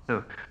wrong.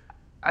 So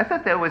I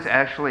thought that was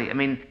actually,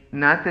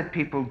 not that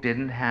people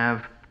didn't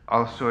have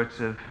all sorts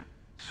of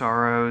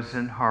sorrows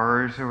and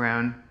horrors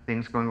around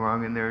things going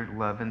wrong in their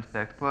love and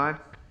sex lives.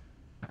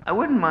 I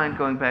wouldn't mind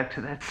going back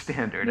to that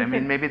standard.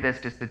 Maybe that's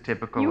just a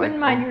typical... You wouldn't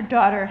mind your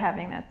daughter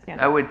having that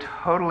standard? I would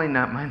totally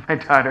not mind my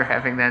daughter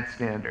having that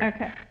standard.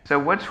 Okay. So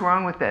what's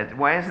wrong with that?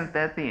 Why isn't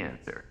that the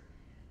answer?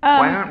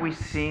 Why aren't we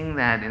seeing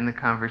that in the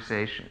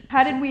conversation?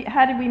 How did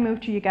we move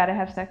to you got to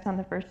have sex on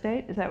the first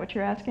date? Is that what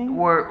you're asking?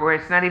 Or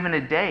it's not even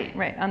a date.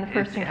 Right, on the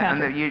first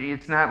encounter.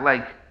 It's not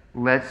like,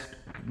 let's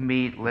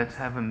meet, let's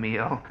have a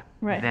meal.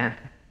 Right. Then,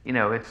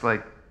 it's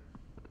like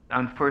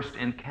on first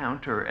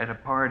encounter at a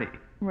party.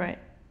 Right.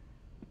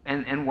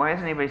 And why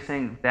isn't anybody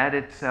saying that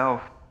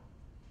itself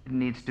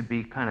needs to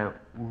be kind of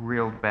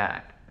reeled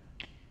back?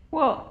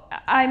 Well,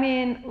 I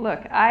mean, look,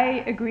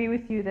 I agree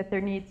with you that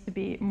there needs to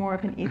be more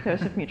of an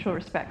ethos of mutual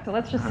respect. So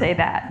let's just say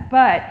that.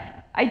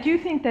 But I do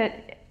think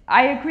that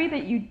I agree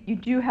that you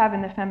do have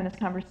in the feminist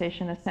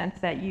conversation a sense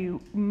that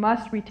you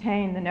must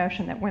retain the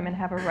notion that women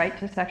have a right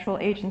to sexual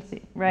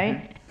agency,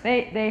 right?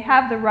 They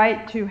have the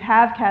right to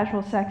have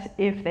casual sex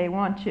if they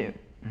want to.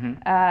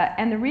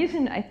 And the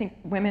reason I think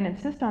women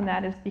insist on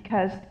that is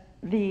because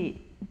the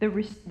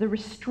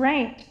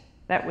restraint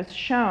that was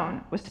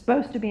shown was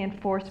supposed to be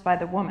enforced by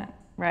the woman,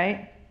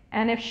 right?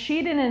 And if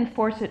she didn't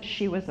enforce it,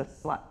 she was a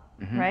slut,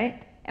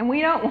 right? And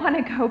we don't want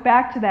to go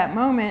back to that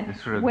moment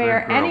Sort of where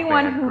good girl,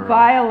 anyone bad who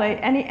girl.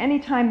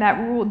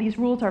 anytime these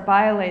rules are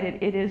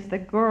violated, it is the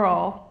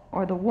girl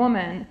or the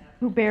woman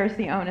who bears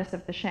the onus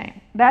of the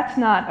shame. That's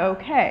not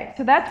okay.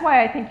 So that's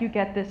why I think you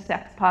get this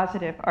sex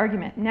positive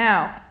argument.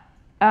 Now,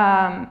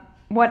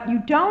 what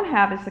you don't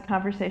have is the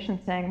conversation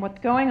saying what's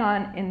going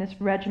on in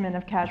this regimen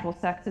of casual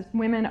sex is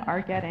women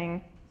are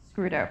getting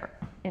screwed over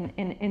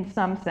in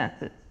some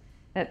senses.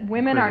 That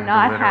women are Including the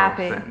not literal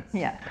happy. sense.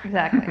 Yes,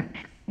 exactly.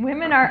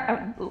 Women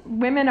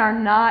are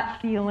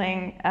not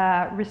feeling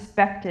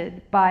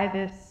respected by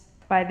this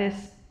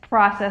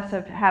process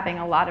of having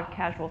a lot of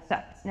casual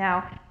sex.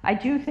 Now, I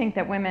do think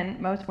that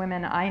most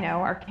women I know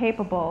are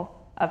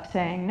capable of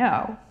saying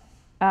no,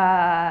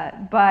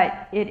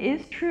 but it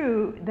is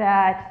true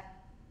that,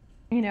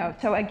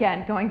 so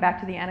again, going back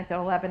to the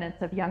anecdotal evidence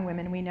of young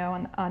women we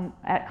know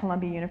at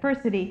Columbia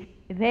University,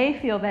 they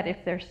feel that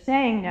if they're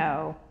saying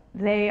no,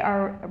 they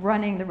are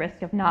running the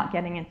risk of not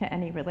getting into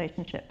any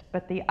relationships.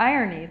 But the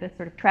irony, the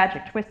sort of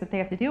tragic twist that they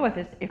have to deal with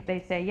is if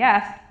they say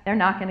yes, they're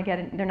not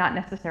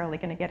necessarily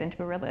going to get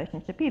into a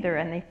relationship either,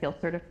 and they feel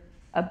sort of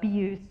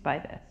abused by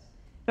this.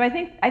 So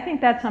I think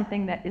that's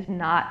something that is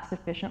not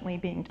sufficiently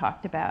being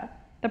talked about.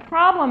 The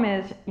problem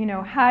is,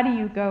 how do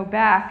you go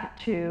back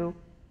to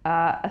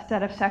a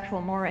set of sexual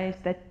mores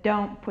that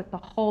don't put the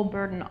whole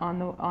burden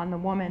on the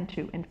woman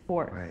to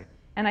enforce? Right.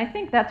 And I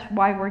think that's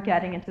why we're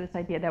getting into this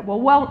idea that,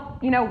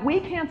 we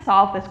can't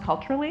solve this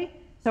culturally,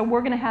 so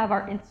we're going to have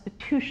our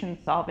institutions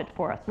solve it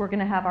for us. We're going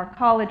to have our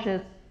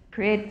colleges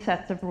create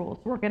sets of rules.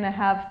 We're going to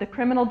have the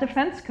criminal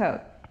defense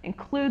code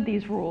include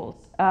these rules,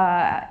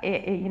 that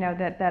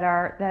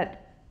are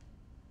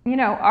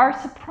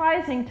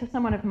surprising to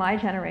someone of my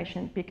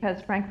generation,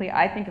 because frankly,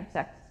 I think of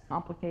sex as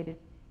complicated,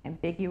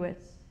 ambiguous.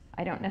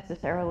 I wouldn't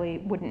necessarily,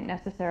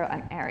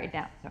 I'm married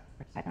now, so of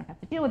course I don't have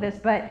to deal with this,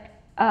 but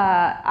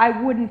I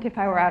wouldn't, if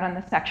I were out on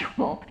the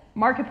sexual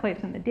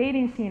marketplace and the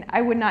dating scene,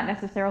 I would not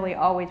necessarily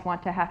always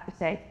want to have to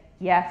say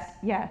yes,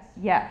 yes,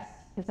 yes,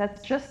 because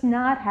that's just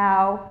not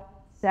how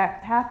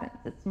sex happens.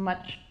 It's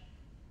much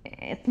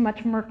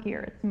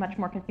murkier, it's much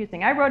more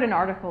confusing. I wrote an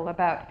article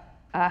about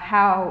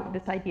how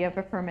this idea of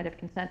affirmative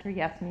consent, or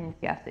yes means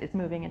yes, is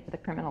moving into the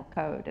criminal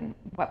code and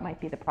what might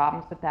be the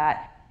problems with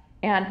that.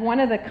 And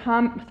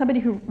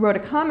somebody who wrote a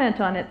comment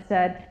on it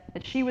said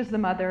that she was the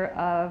mother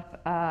of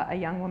a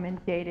young woman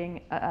dating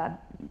a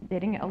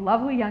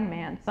lovely young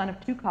man, son of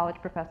 2 college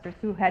professors,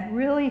 who had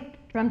really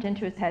drummed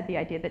into his head the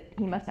idea that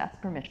he must ask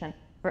permission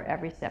for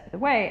every step of the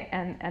way.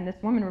 And this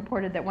woman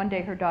reported that one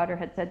day her daughter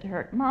had said to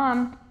her,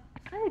 "Mom, I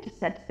finally just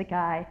said to the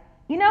guy,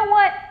 you know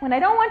what? When I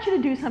don't want you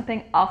to do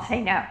something, I'll say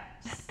no.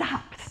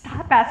 Stop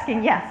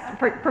asking yes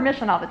for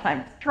permission all the time.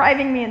 It's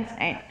driving me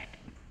insane."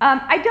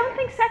 I don't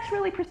think sex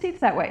really proceeds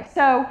that way.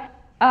 So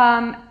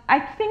I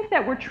think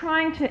that we're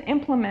trying to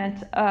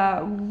implement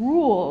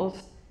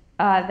rules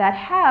that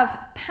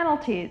have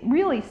penalties,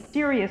 really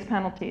serious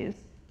penalties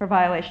for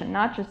violation,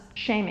 not just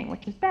shaming,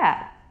 which is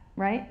bad,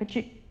 right? But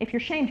if you're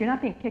shamed, you're not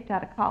being kicked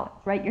out of college,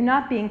 right? You're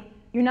not being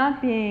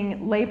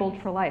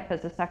labeled for life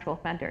as a sexual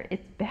offender.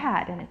 It's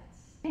bad and it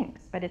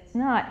stinks, but it's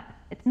not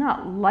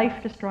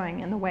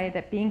life-destroying in the way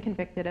that being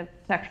convicted of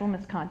sexual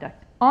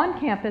misconduct on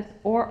campus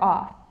or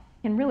off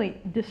can really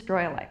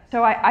destroy a life.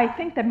 So I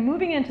think that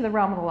moving into the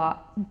realm of the law,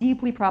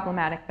 deeply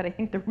problematic, but I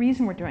think the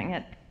reason we're doing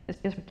it is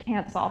because we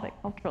can't solve it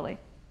culturally.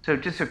 So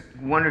just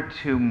one or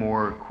two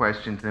more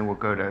questions, and then we'll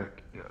go to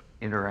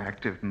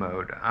interactive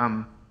mode.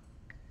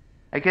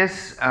 I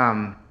guess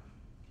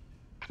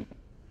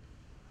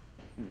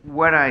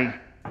what I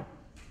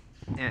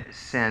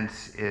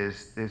sense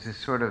is there's a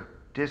sort of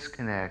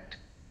disconnect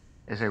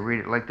as I read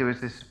it. Like there was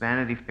this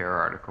Vanity Fair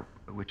article,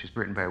 which is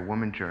written by a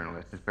woman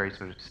journalist. It's very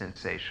sort of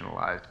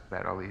sensationalized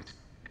about all these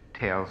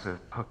tales of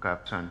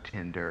hookups on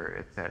Tinder,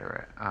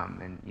 etc.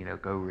 And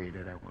go read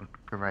it. I won't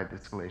provide the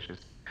salacious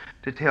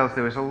details.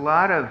 There was a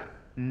lot of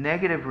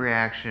negative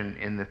reaction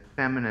in the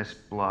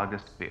feminist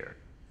blogosphere.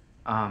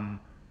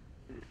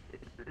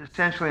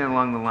 Essentially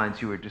along the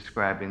lines you were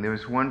describing. There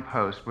was one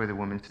post where the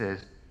woman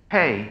says,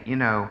 "Hey,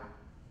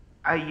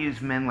 I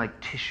use men like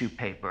tissue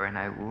paper and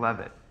I love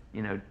it.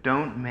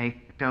 Don't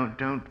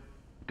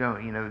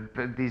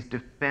these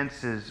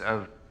defenses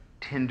of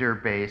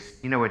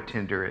Tinder-based, you know what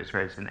Tinder is,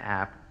 right? It's an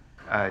app,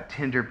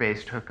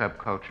 Tinder-based hookup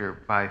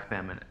culture by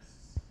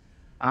feminists."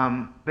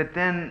 But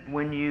then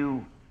when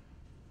you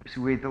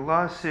read the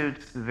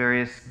lawsuits, the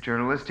various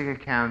journalistic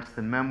accounts,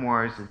 the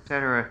memoirs,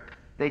 etc.,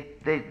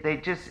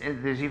 they just,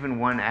 there's even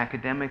one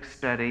academic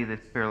study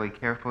that's fairly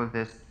careful of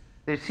this.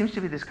 There seems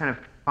to be this kind of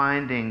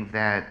finding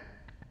that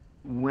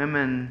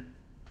women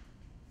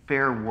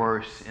fare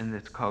worse in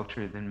this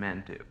culture than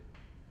men do.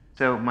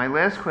 So my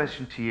last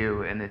question to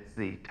you, and it's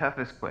the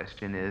toughest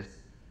question, is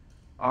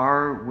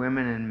are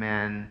women and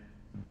men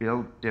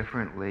built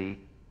differently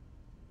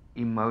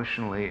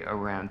emotionally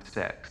around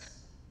sex?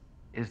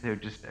 Is there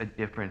just a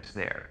difference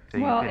there? So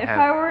well, if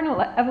I were an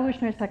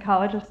evolutionary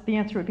psychologist, the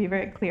answer would be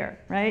very clear,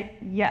 right?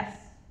 Yes.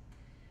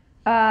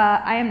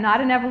 I am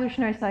not an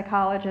evolutionary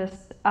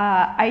psychologist.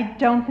 I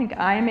don't think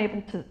I am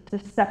able to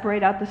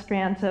separate out the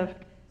strands of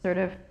sort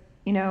of,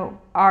 you know,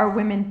 are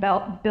women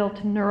built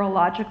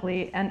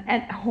neurologically and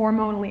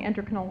hormonally,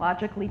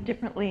 endocrinologically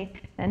differently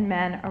than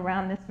men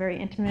around this very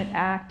intimate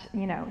act?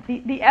 You know,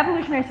 the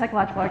evolutionary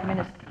psychological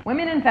argument is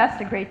women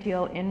invest a great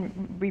deal in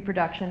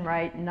reproduction,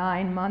 right?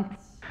 9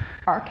 months,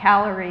 our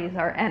calories,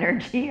 our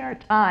energy, our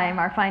time,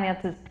 our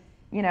finances.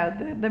 You know,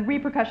 the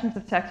repercussions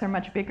of sex are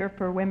much bigger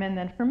for women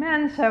than for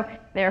men, so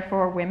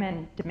therefore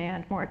women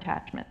demand more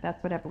attachment.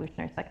 That's what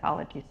evolutionary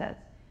psychology says.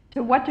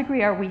 To what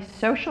degree are we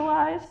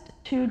socialized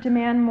to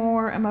demand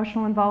more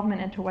emotional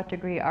involvement, and to what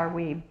degree are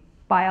we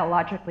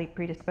biologically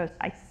predisposed?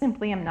 I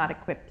simply am not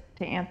equipped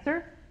to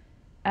answer.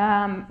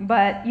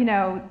 But, you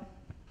know,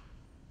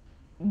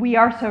 we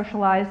are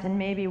socialized and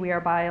maybe we are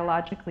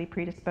biologically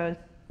predisposed.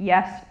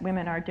 Yes,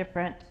 women are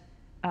different.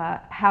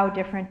 How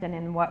different and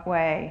in what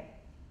way,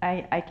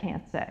 I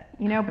can't say.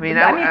 You know,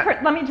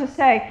 let me just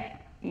say,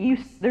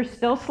 there's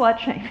still slut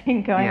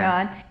shaming going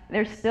on.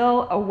 There's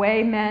still a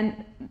way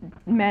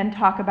men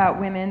talk about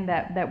women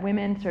that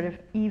women sort of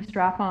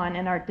eavesdrop on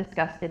and are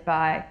disgusted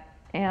by.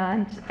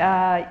 And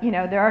you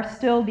know, there are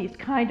still these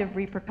kind of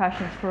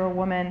repercussions for a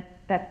woman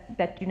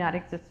that do not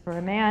exist for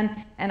a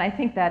man. And I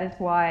think that is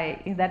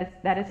why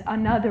that is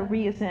another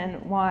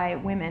reason why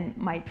women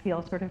might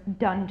feel sort of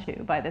done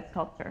to by this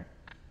culture.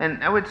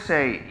 And I would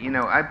say, you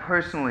know, I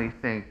personally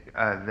think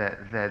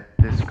that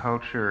this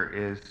culture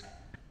is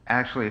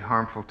actually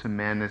harmful to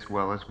men as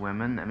well as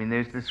women. I mean,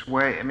 there's this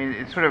way, I mean,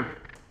 it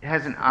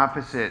has an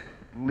opposite,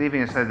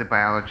 leaving aside the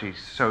biology,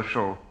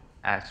 social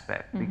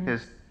aspect. Mm-hmm.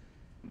 Because,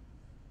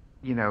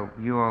 you know,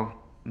 you all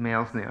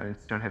males in the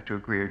audience don't have to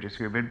agree or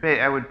disagree, but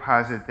I would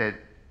posit that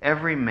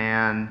every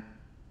man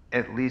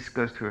at least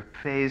goes through a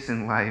phase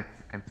in life,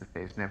 and the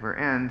phase never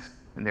ends,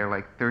 and they're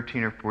like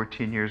 13 or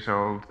 14 years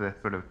old, the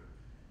sort of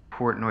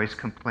Portnoy's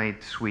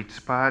complaint sweet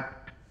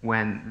spot,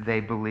 when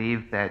they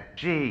believe that,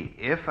 gee,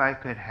 if I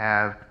could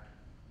have,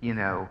 you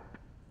know,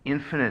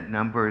 infinite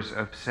numbers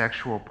of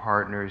sexual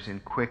partners in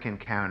quick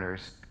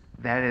encounters,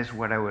 that is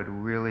what I would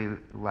really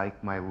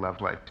like my love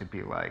life to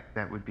be like.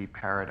 That would be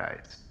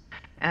paradise.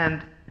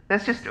 And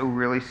that's just a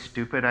really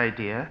stupid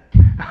idea,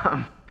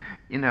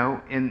 you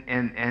know, and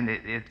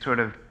it sort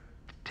of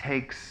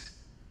takes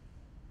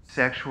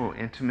sexual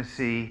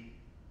intimacy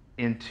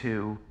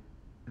into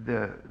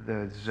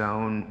the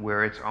zone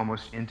where it's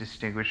almost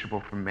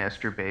indistinguishable from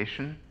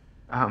masturbation,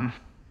 or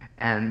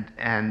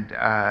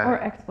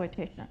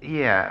exploitation.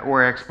 Yeah,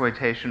 or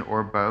exploitation,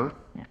 or both.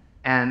 Yeah.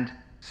 And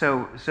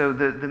so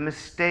the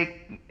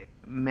mistake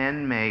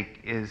men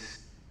make is,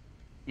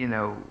 you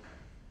know,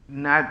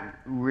 not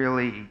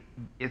really.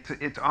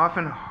 It's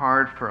often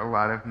hard for a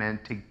lot of men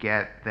to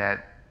get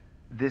that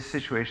this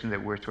situation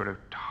that we're sort of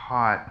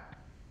taught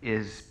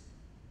is,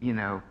 you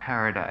know,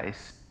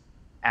 paradise,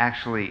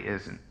 actually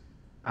isn't.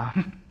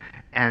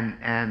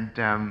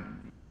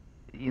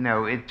 You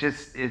know,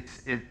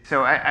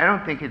 so I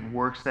don't think it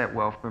works that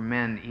well for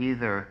men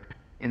either,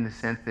 in the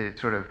sense that it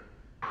sort of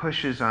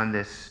pushes on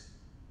this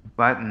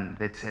button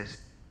that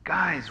says,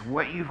 guys,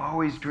 what you've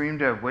always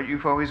dreamed of, what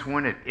you've always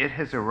wanted, it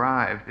has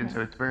arrived. And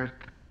so it's very,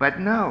 but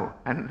no,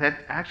 and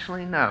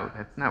no,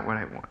 that's not what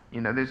I want.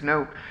 You know, there's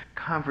no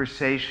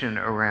conversation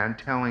around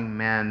telling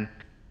men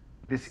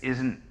this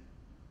isn't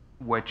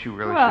what you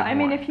really should want. Well, I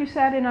mean, if you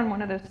sat in on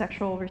one of those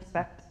sexual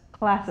respect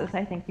classes,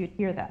 I think you'd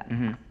hear that,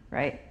 mm-hmm.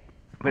 right?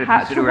 But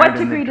to what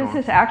degree does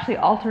this actually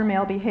alter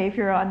male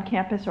behavior on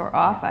campus or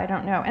off? I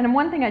don't know. And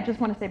one thing I just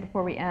want to say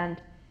before we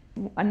end,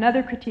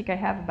 another critique I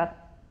have about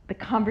the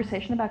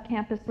conversation about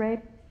campus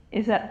rape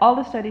is that all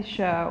the studies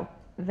show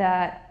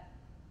that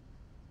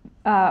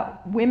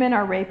women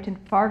are raped in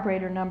far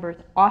greater numbers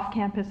off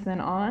campus than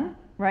on,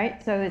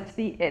 right? So it's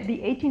the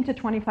 18 to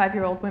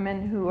 25-year-old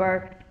women who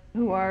are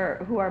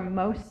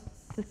most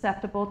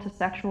susceptible to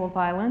sexual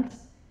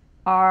violence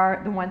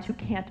are the ones who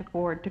can't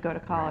afford to go to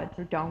college, right,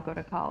 or don't go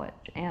to college.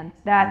 And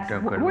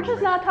we're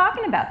just not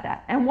talking about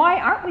that. And why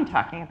aren't we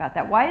talking about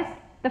that? Why is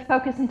the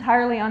focus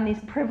entirely on these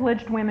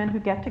privileged women who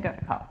get to go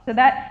to college? So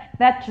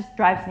that just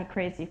drives me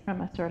crazy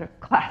from a sort of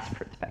class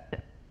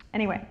perspective.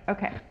 Anyway,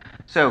 okay.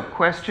 So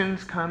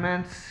questions,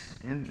 comments,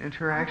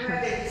 interactions? I'm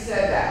glad that you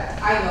said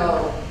that. I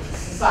know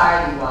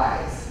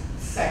society-wise,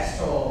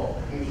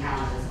 sexual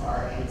encounters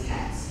are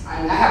intense.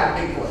 I mean, I have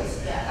a big voice.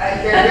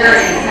 They're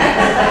very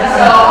intense.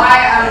 So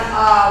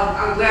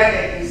I'm glad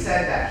that you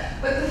said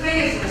that. But the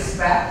thing is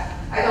respect.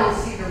 I don't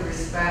see the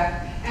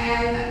respect.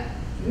 And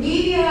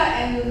media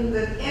and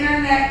the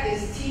internet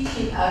is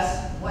teaching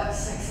us what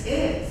sex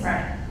is.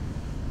 Right.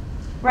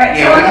 Right.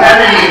 Yeah, we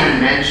haven't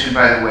even mentioned,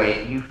 by the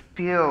way, you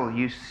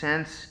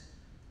sense,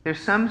 there's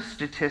some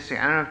statistic,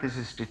 I don't know if this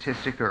is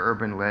statistic or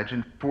urban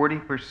legend,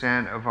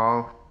 40% of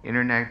all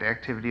internet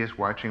activity is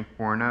watching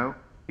porno.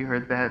 You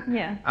heard that?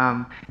 Yeah.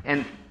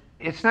 And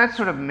it's not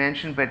sort of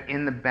mentioned, but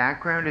in the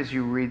background, as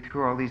you read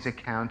through all these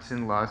accounts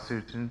and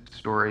lawsuits and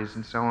stories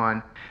and so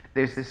on,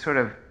 there's this sort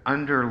of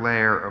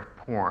underlayer of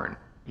porn,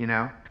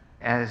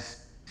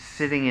 as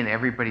sitting in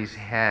everybody's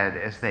head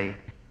as they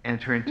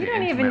enter into intimate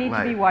life. You don't even need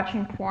to be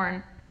watching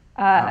porn.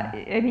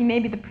 I mean,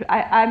 maybe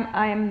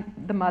I'm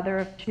the mother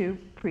of 2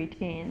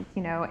 preteens,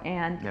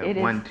 and No, it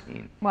is 1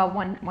 teen. Well,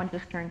 one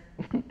just turned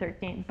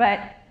 13, but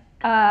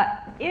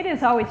it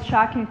is always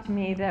shocking to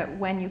me that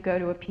when you go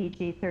to a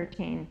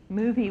PG-13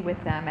 movie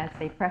with them, as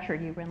they pressure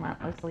you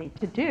relentlessly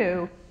to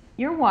do,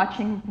 you're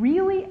watching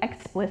really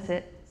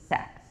explicit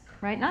sex,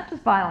 right? Not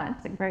just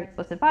violence, and very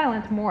explicit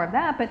violence, more of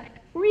that, but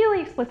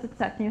really explicit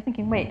sex, and you're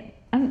thinking, wait,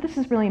 this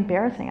is really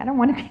embarrassing. I don't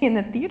want to be in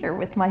the theater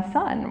with my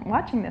son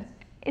watching this.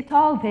 It's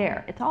all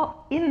there. It's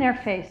all in their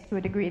face to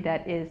a degree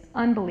that is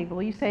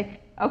unbelievable. You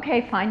say,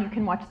 okay, fine, you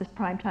can watch this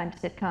primetime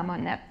sitcom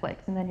on Netflix,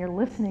 and then you're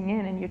listening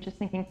in and you're just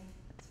thinking,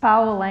 it's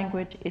foul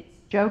language, it's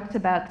jokes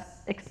about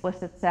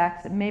explicit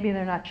sex, and maybe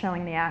they're not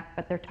showing the act,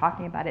 but they're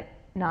talking about it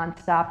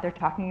nonstop. They're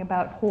talking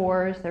about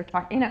whores, they're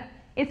talking,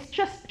 it's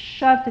just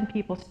shoved in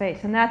people's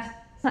face. And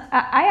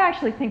I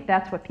actually think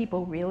that's what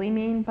people really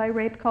mean by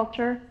rape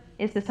culture,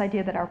 is this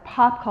idea that our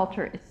pop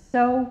culture is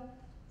so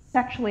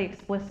sexually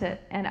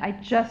explicit, and I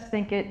just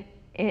think it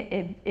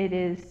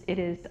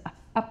is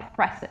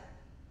oppressive.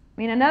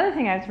 I mean, another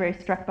thing I was very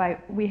struck by,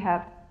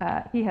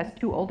 he has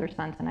 2 older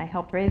sons, and I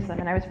helped raise them,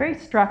 and I was very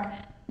struck,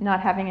 not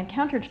having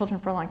encountered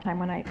children for a long time,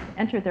 when I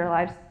entered their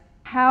lives,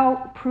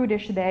 how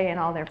prudish they and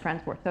all their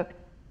friends were. So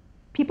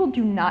people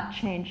do not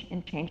change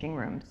in changing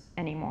rooms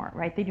anymore,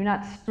 right? They do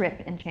not strip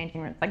in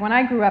changing rooms. Like when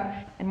I grew up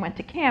and went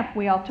to camp,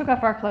 we all took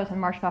off our clothes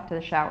and marched off to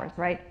the showers,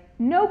 right?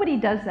 Nobody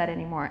does that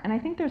anymore, and I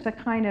think there's a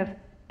kind of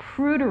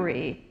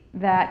prudery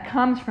that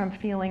comes from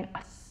feeling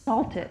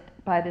assaulted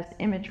by this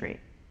imagery.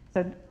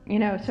 So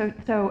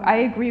so I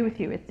agree with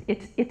you.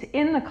 It's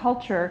in the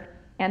culture,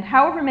 and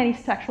however many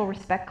sexual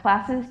respect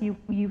classes you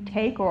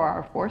take or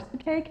are forced to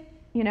take,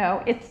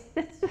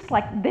 it's just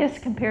like this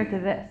compared to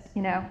this.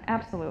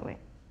 Absolutely.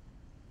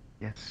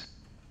 Yes.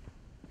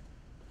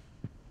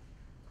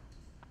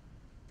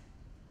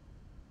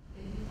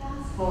 If you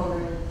fast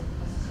forward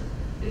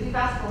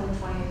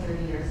 20 or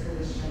 30 years for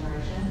this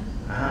generation,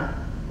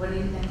 what do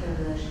you think their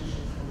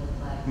relationships will look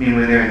like? I mean,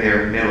 when they're in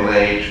their middle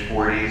age,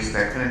 40s,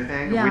 that kind of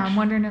thing? Yeah, I'm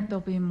wondering if there'll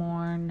be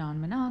more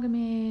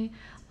non-monogamy,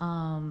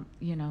 more,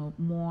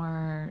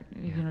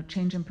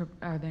 change in,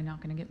 are they not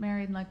going to get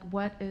married? Like,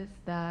 what is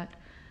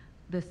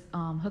this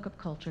hookup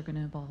culture going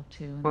to evolve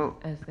to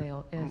as they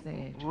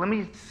age? Let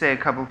me say a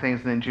couple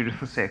things, and then Judith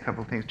will say a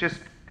couple things.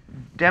 Just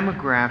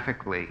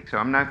demographically, so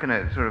I'm not going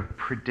to sort of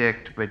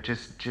predict, but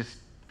just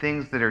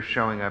things that are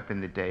showing up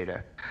in the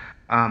data.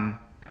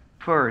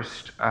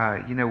 First,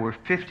 we're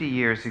 50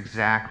 years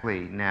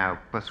exactly now,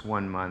 plus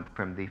 1 month,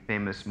 from the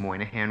famous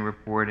Moynihan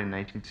Report in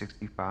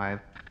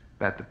 1965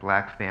 about the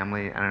black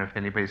family. I don't know if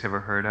anybody's ever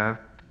heard of.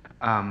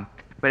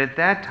 But at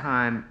that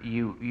time,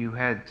 you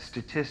had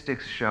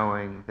statistics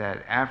showing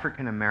that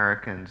African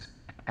Americans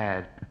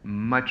had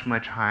much,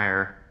 much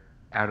higher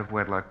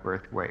out-of-wedlock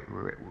birth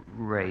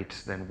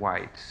rates than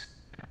whites.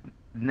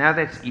 Now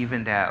that's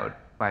evened out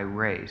by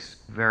race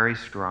very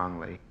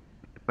strongly,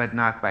 but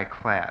not by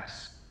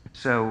class.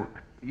 So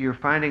you're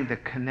finding the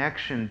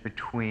connection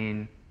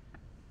between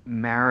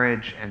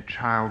marriage and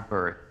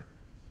childbirth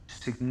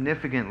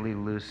significantly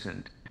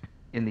loosened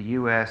in the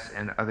US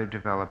and other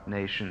developed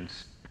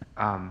nations,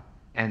 and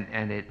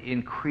it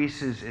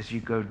increases as you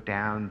go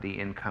down the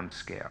income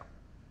scale.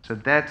 So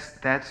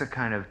that's a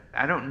kind of,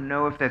 I don't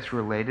know if that's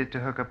related to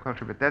hookup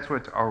culture, but that's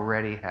what's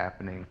already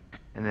happening.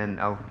 And then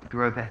I'll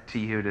throw that to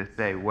you to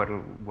say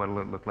what'll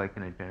it look like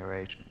in a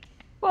generation.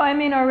 Well, I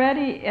mean,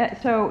 already,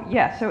 so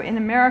in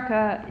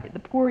America, the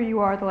poorer you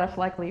are, the less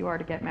likely you are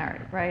to get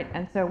married, right?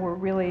 And so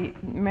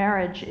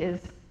marriage is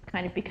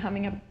kind of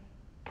becoming a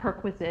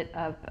perquisite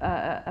of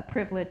a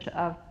privilege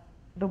of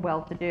the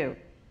well-to-do.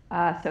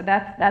 So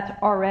that's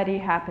already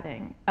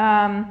happening.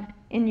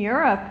 In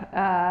Europe,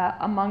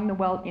 among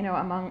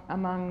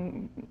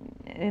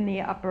in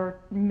the upper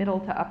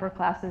middle to upper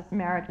classes,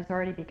 marriage is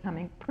already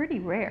becoming pretty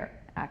rare,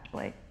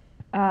 actually.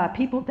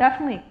 People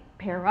definitely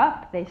pair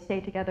up, they stay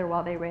together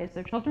while they raise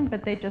their children,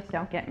 but they just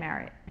don't get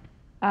married.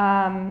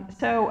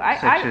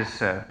 Such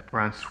as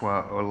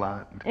Francois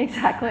Hollande.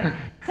 Exactly.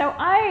 So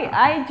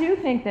I do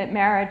think that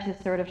marriage is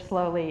sort of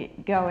slowly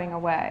going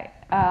away.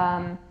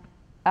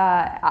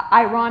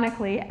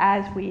 Ironically,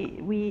 as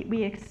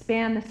we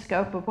expand the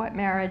scope of what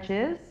marriage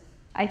is,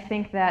 I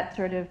think that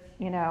sort of,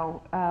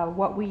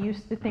 what we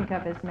used to think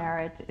of as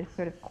marriage is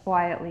sort of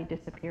quietly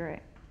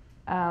disappearing.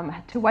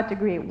 To what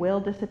degree it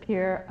will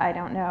disappear, I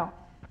don't know.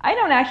 I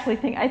don't actually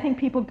think, I think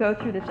people go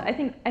through this. I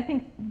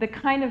think the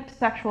kind of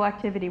sexual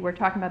activity we're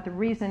talking about, the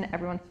reason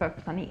everyone's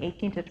focused on the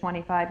 18 to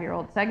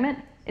 25-year-old segment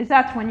is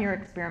that's when you're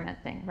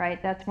experimenting, right?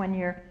 That's when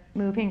you're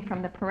moving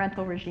from the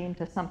parental regime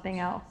to something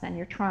else and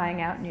you're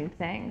trying out new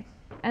things.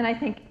 And I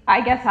think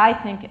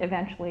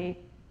eventually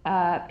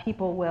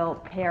people will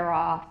pair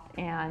off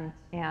and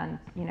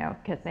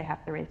because they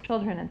have to raise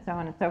children and so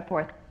on and so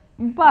forth.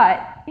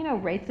 But,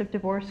 rates of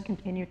divorce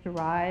continue to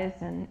rise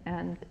and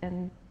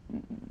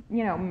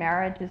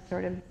marriage is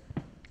sort of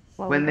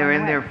slowly When they're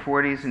in going their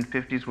away. 40s and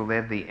 50s, will they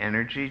have the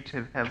energy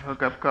to have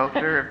hookup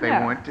culture if they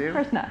No, want to? of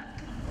course not.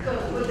 So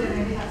would they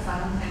maybe have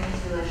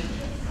simultaneous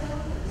relationships though,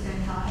 at the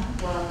same time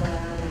while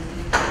they're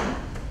raising children?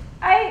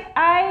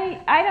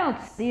 I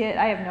don't see it.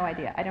 I have no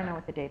idea. I don't know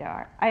what the data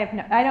are.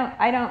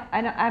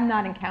 I'm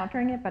not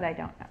encountering it, but I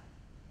don't know.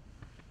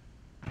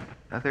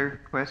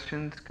 Other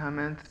questions,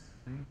 comments?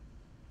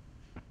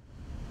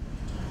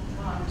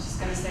 Well, I'm just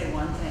going to say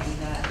one thing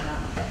that,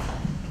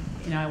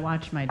 I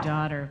watch my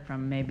daughter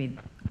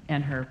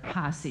and her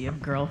posse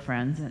of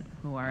girlfriends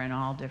who are in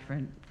all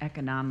different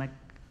economic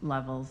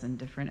levels and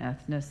different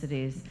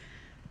ethnicities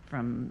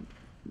from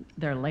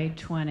their late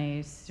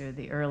 20s through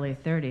the early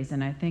 30s.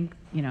 And I think,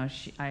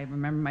 I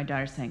remember my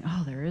daughter saying,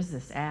 oh, there is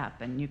this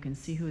app and you can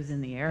see who's in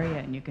the area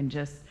and you can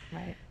just,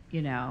 Right.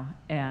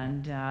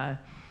 And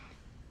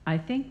I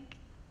think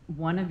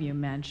one of you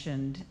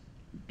mentioned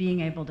being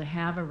able to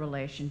have a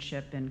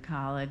relationship in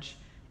college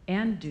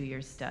and do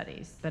your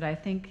studies. But I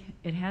think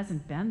it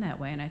hasn't been that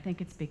way, and I think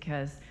it's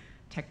because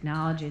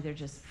technology, they're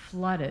just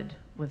flooded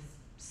with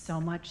so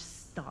much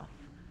stuff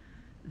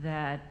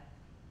that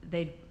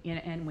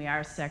and we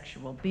are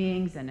sexual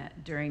beings, and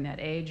during that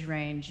age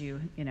range,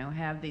 you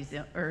have these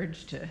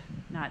urge to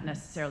not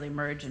necessarily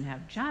merge and have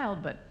a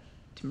child, but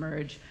to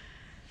merge,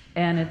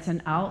 and it's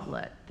an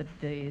outlet that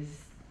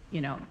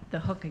the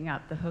hooking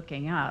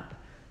up.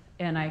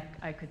 And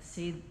I could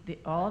see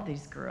all of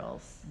these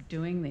girls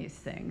doing these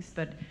things.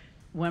 But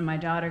when my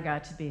daughter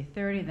got to be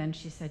 30, then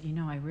she said,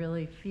 I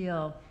really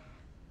feel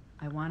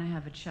I want to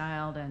have a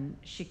child. And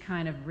she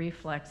kind of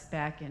reflects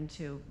back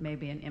into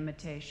maybe an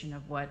imitation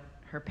of what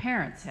her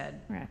parents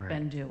had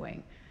been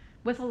doing,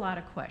 with a lot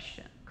of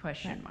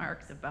question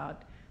marks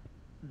about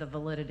the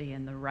validity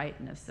and the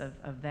rightness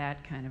of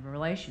that kind of a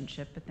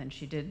relationship. But then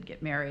she did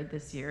get married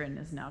this year and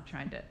is now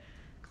trying to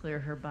clear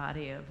her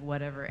body of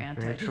whatever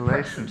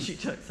antidepressant she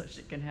took so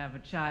she can have a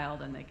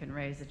child and they can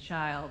raise a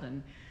child.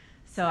 And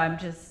so I'm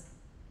just,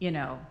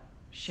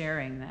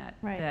 sharing that,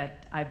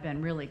 that I've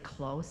been really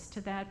close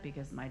to that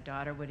because my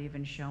daughter would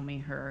even show me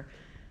her,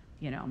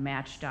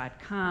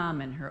 Match.com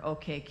and her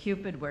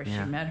OkCupid where she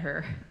met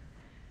her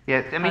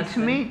Yeah, I mean,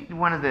 husband.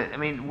 to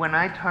me, when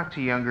I talk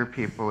to younger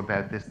people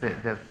about this,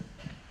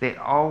 they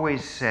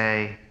always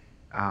say,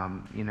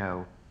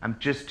 I'm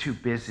just too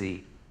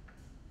busy.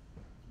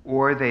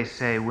 Or they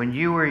say, when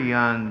you were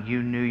young,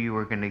 you knew you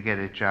were going to get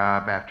a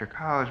job after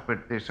college,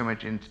 but there's so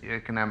much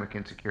economic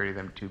insecurity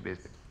that I'm too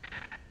busy.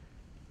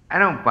 I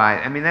don't buy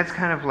it. I mean, that's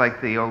kind of like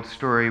the old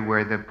story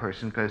where the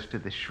person goes to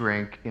the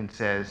shrink and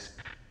says,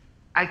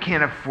 I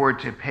can't afford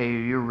to pay you,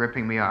 you're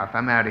ripping me off,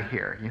 I'm out of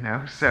here,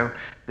 So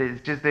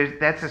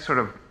that's a sort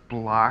of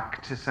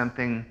block to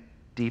something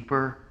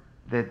deeper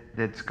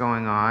that's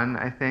going on,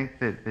 I think,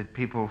 that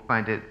people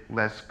find it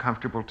less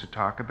comfortable to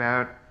talk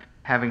about,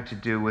 having to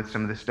do with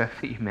some of the stuff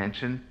that you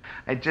mentioned.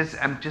 I'm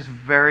just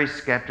very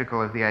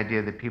skeptical of the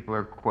idea that people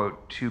are,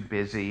 quote, too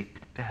busy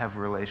to have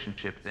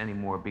relationships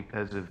anymore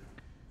because of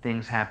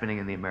things happening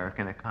in the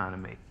American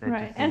economy.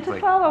 Right, and to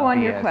follow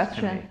on your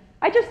question,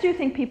 I just do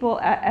think people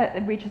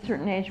reach a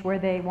certain age where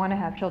they want to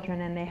have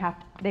children and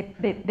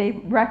they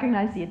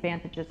recognize the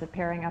advantages of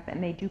pairing up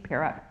and they do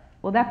pair up.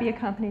 Will that be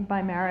accompanied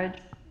by marriage?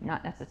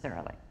 Not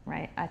necessarily,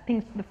 right? I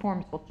think the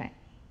forms will change.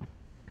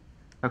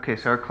 Okay,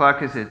 so our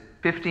clock is at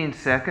 15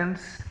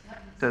 seconds,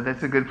 so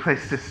that's a good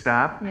place to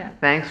stop. Yeah.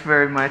 Thanks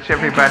very much,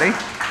 everybody.